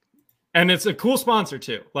 And it's a cool sponsor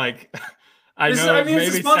too. Like it's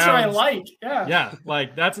a sponsor I like. Yeah. Yeah.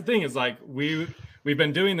 Like that's the thing is like we've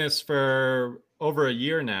been doing this for over a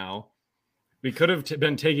year now. We could have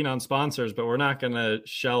been taking on sponsors, but we're not going to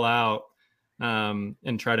shell out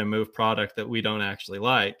and try to move product that we don't actually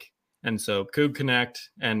like. And so Coug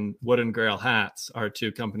Connect and Wood and Grail Hats are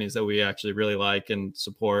two companies that we actually really like and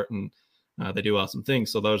support, and they do awesome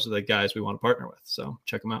things. So those are the guys we want to partner with. So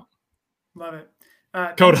check them out. Love it.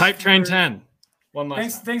 Code HYPETRAIN10. One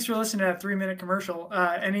last. Thanks for listening to that 3-minute commercial.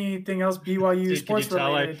 Anything else BYU sports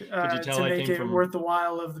related to make it worth the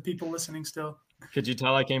while of the people listening still? Could you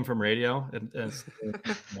tell I came from radio as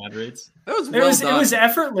ad reads? It was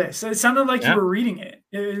effortless. It sounded like you were reading it.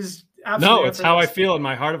 It was absolutely it's how I feel in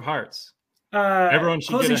my heart of hearts. Everyone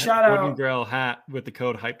should get a Wood and Grail hat with the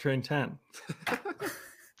code HYPETRAIN10.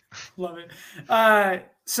 Love it.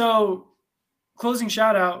 So closing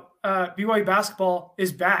shout out, BYU basketball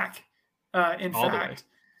is back. In fact,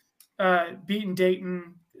 beating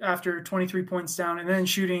Dayton after 23 points down and then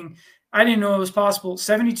shooting, I didn't know it was possible,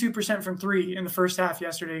 72% from 3 in the first half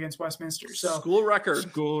yesterday against Westminster. So school record.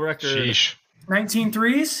 Sheesh. 19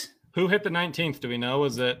 threes. Who hit the 19th? Do we know?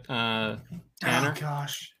 Was it Tanner? Oh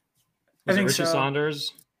gosh. Was I think Richie so.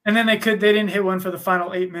 Saunders? And then they didn't hit one for the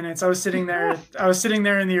final 8 minutes. I was sitting there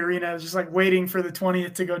in the arena, just like waiting for the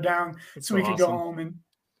 20th to go down so we could go home, and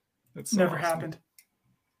it's never happened.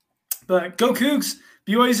 But go Cougs.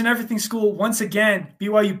 BYU's an everything school once again.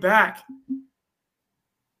 BYU back.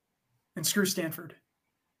 And screw Stanford.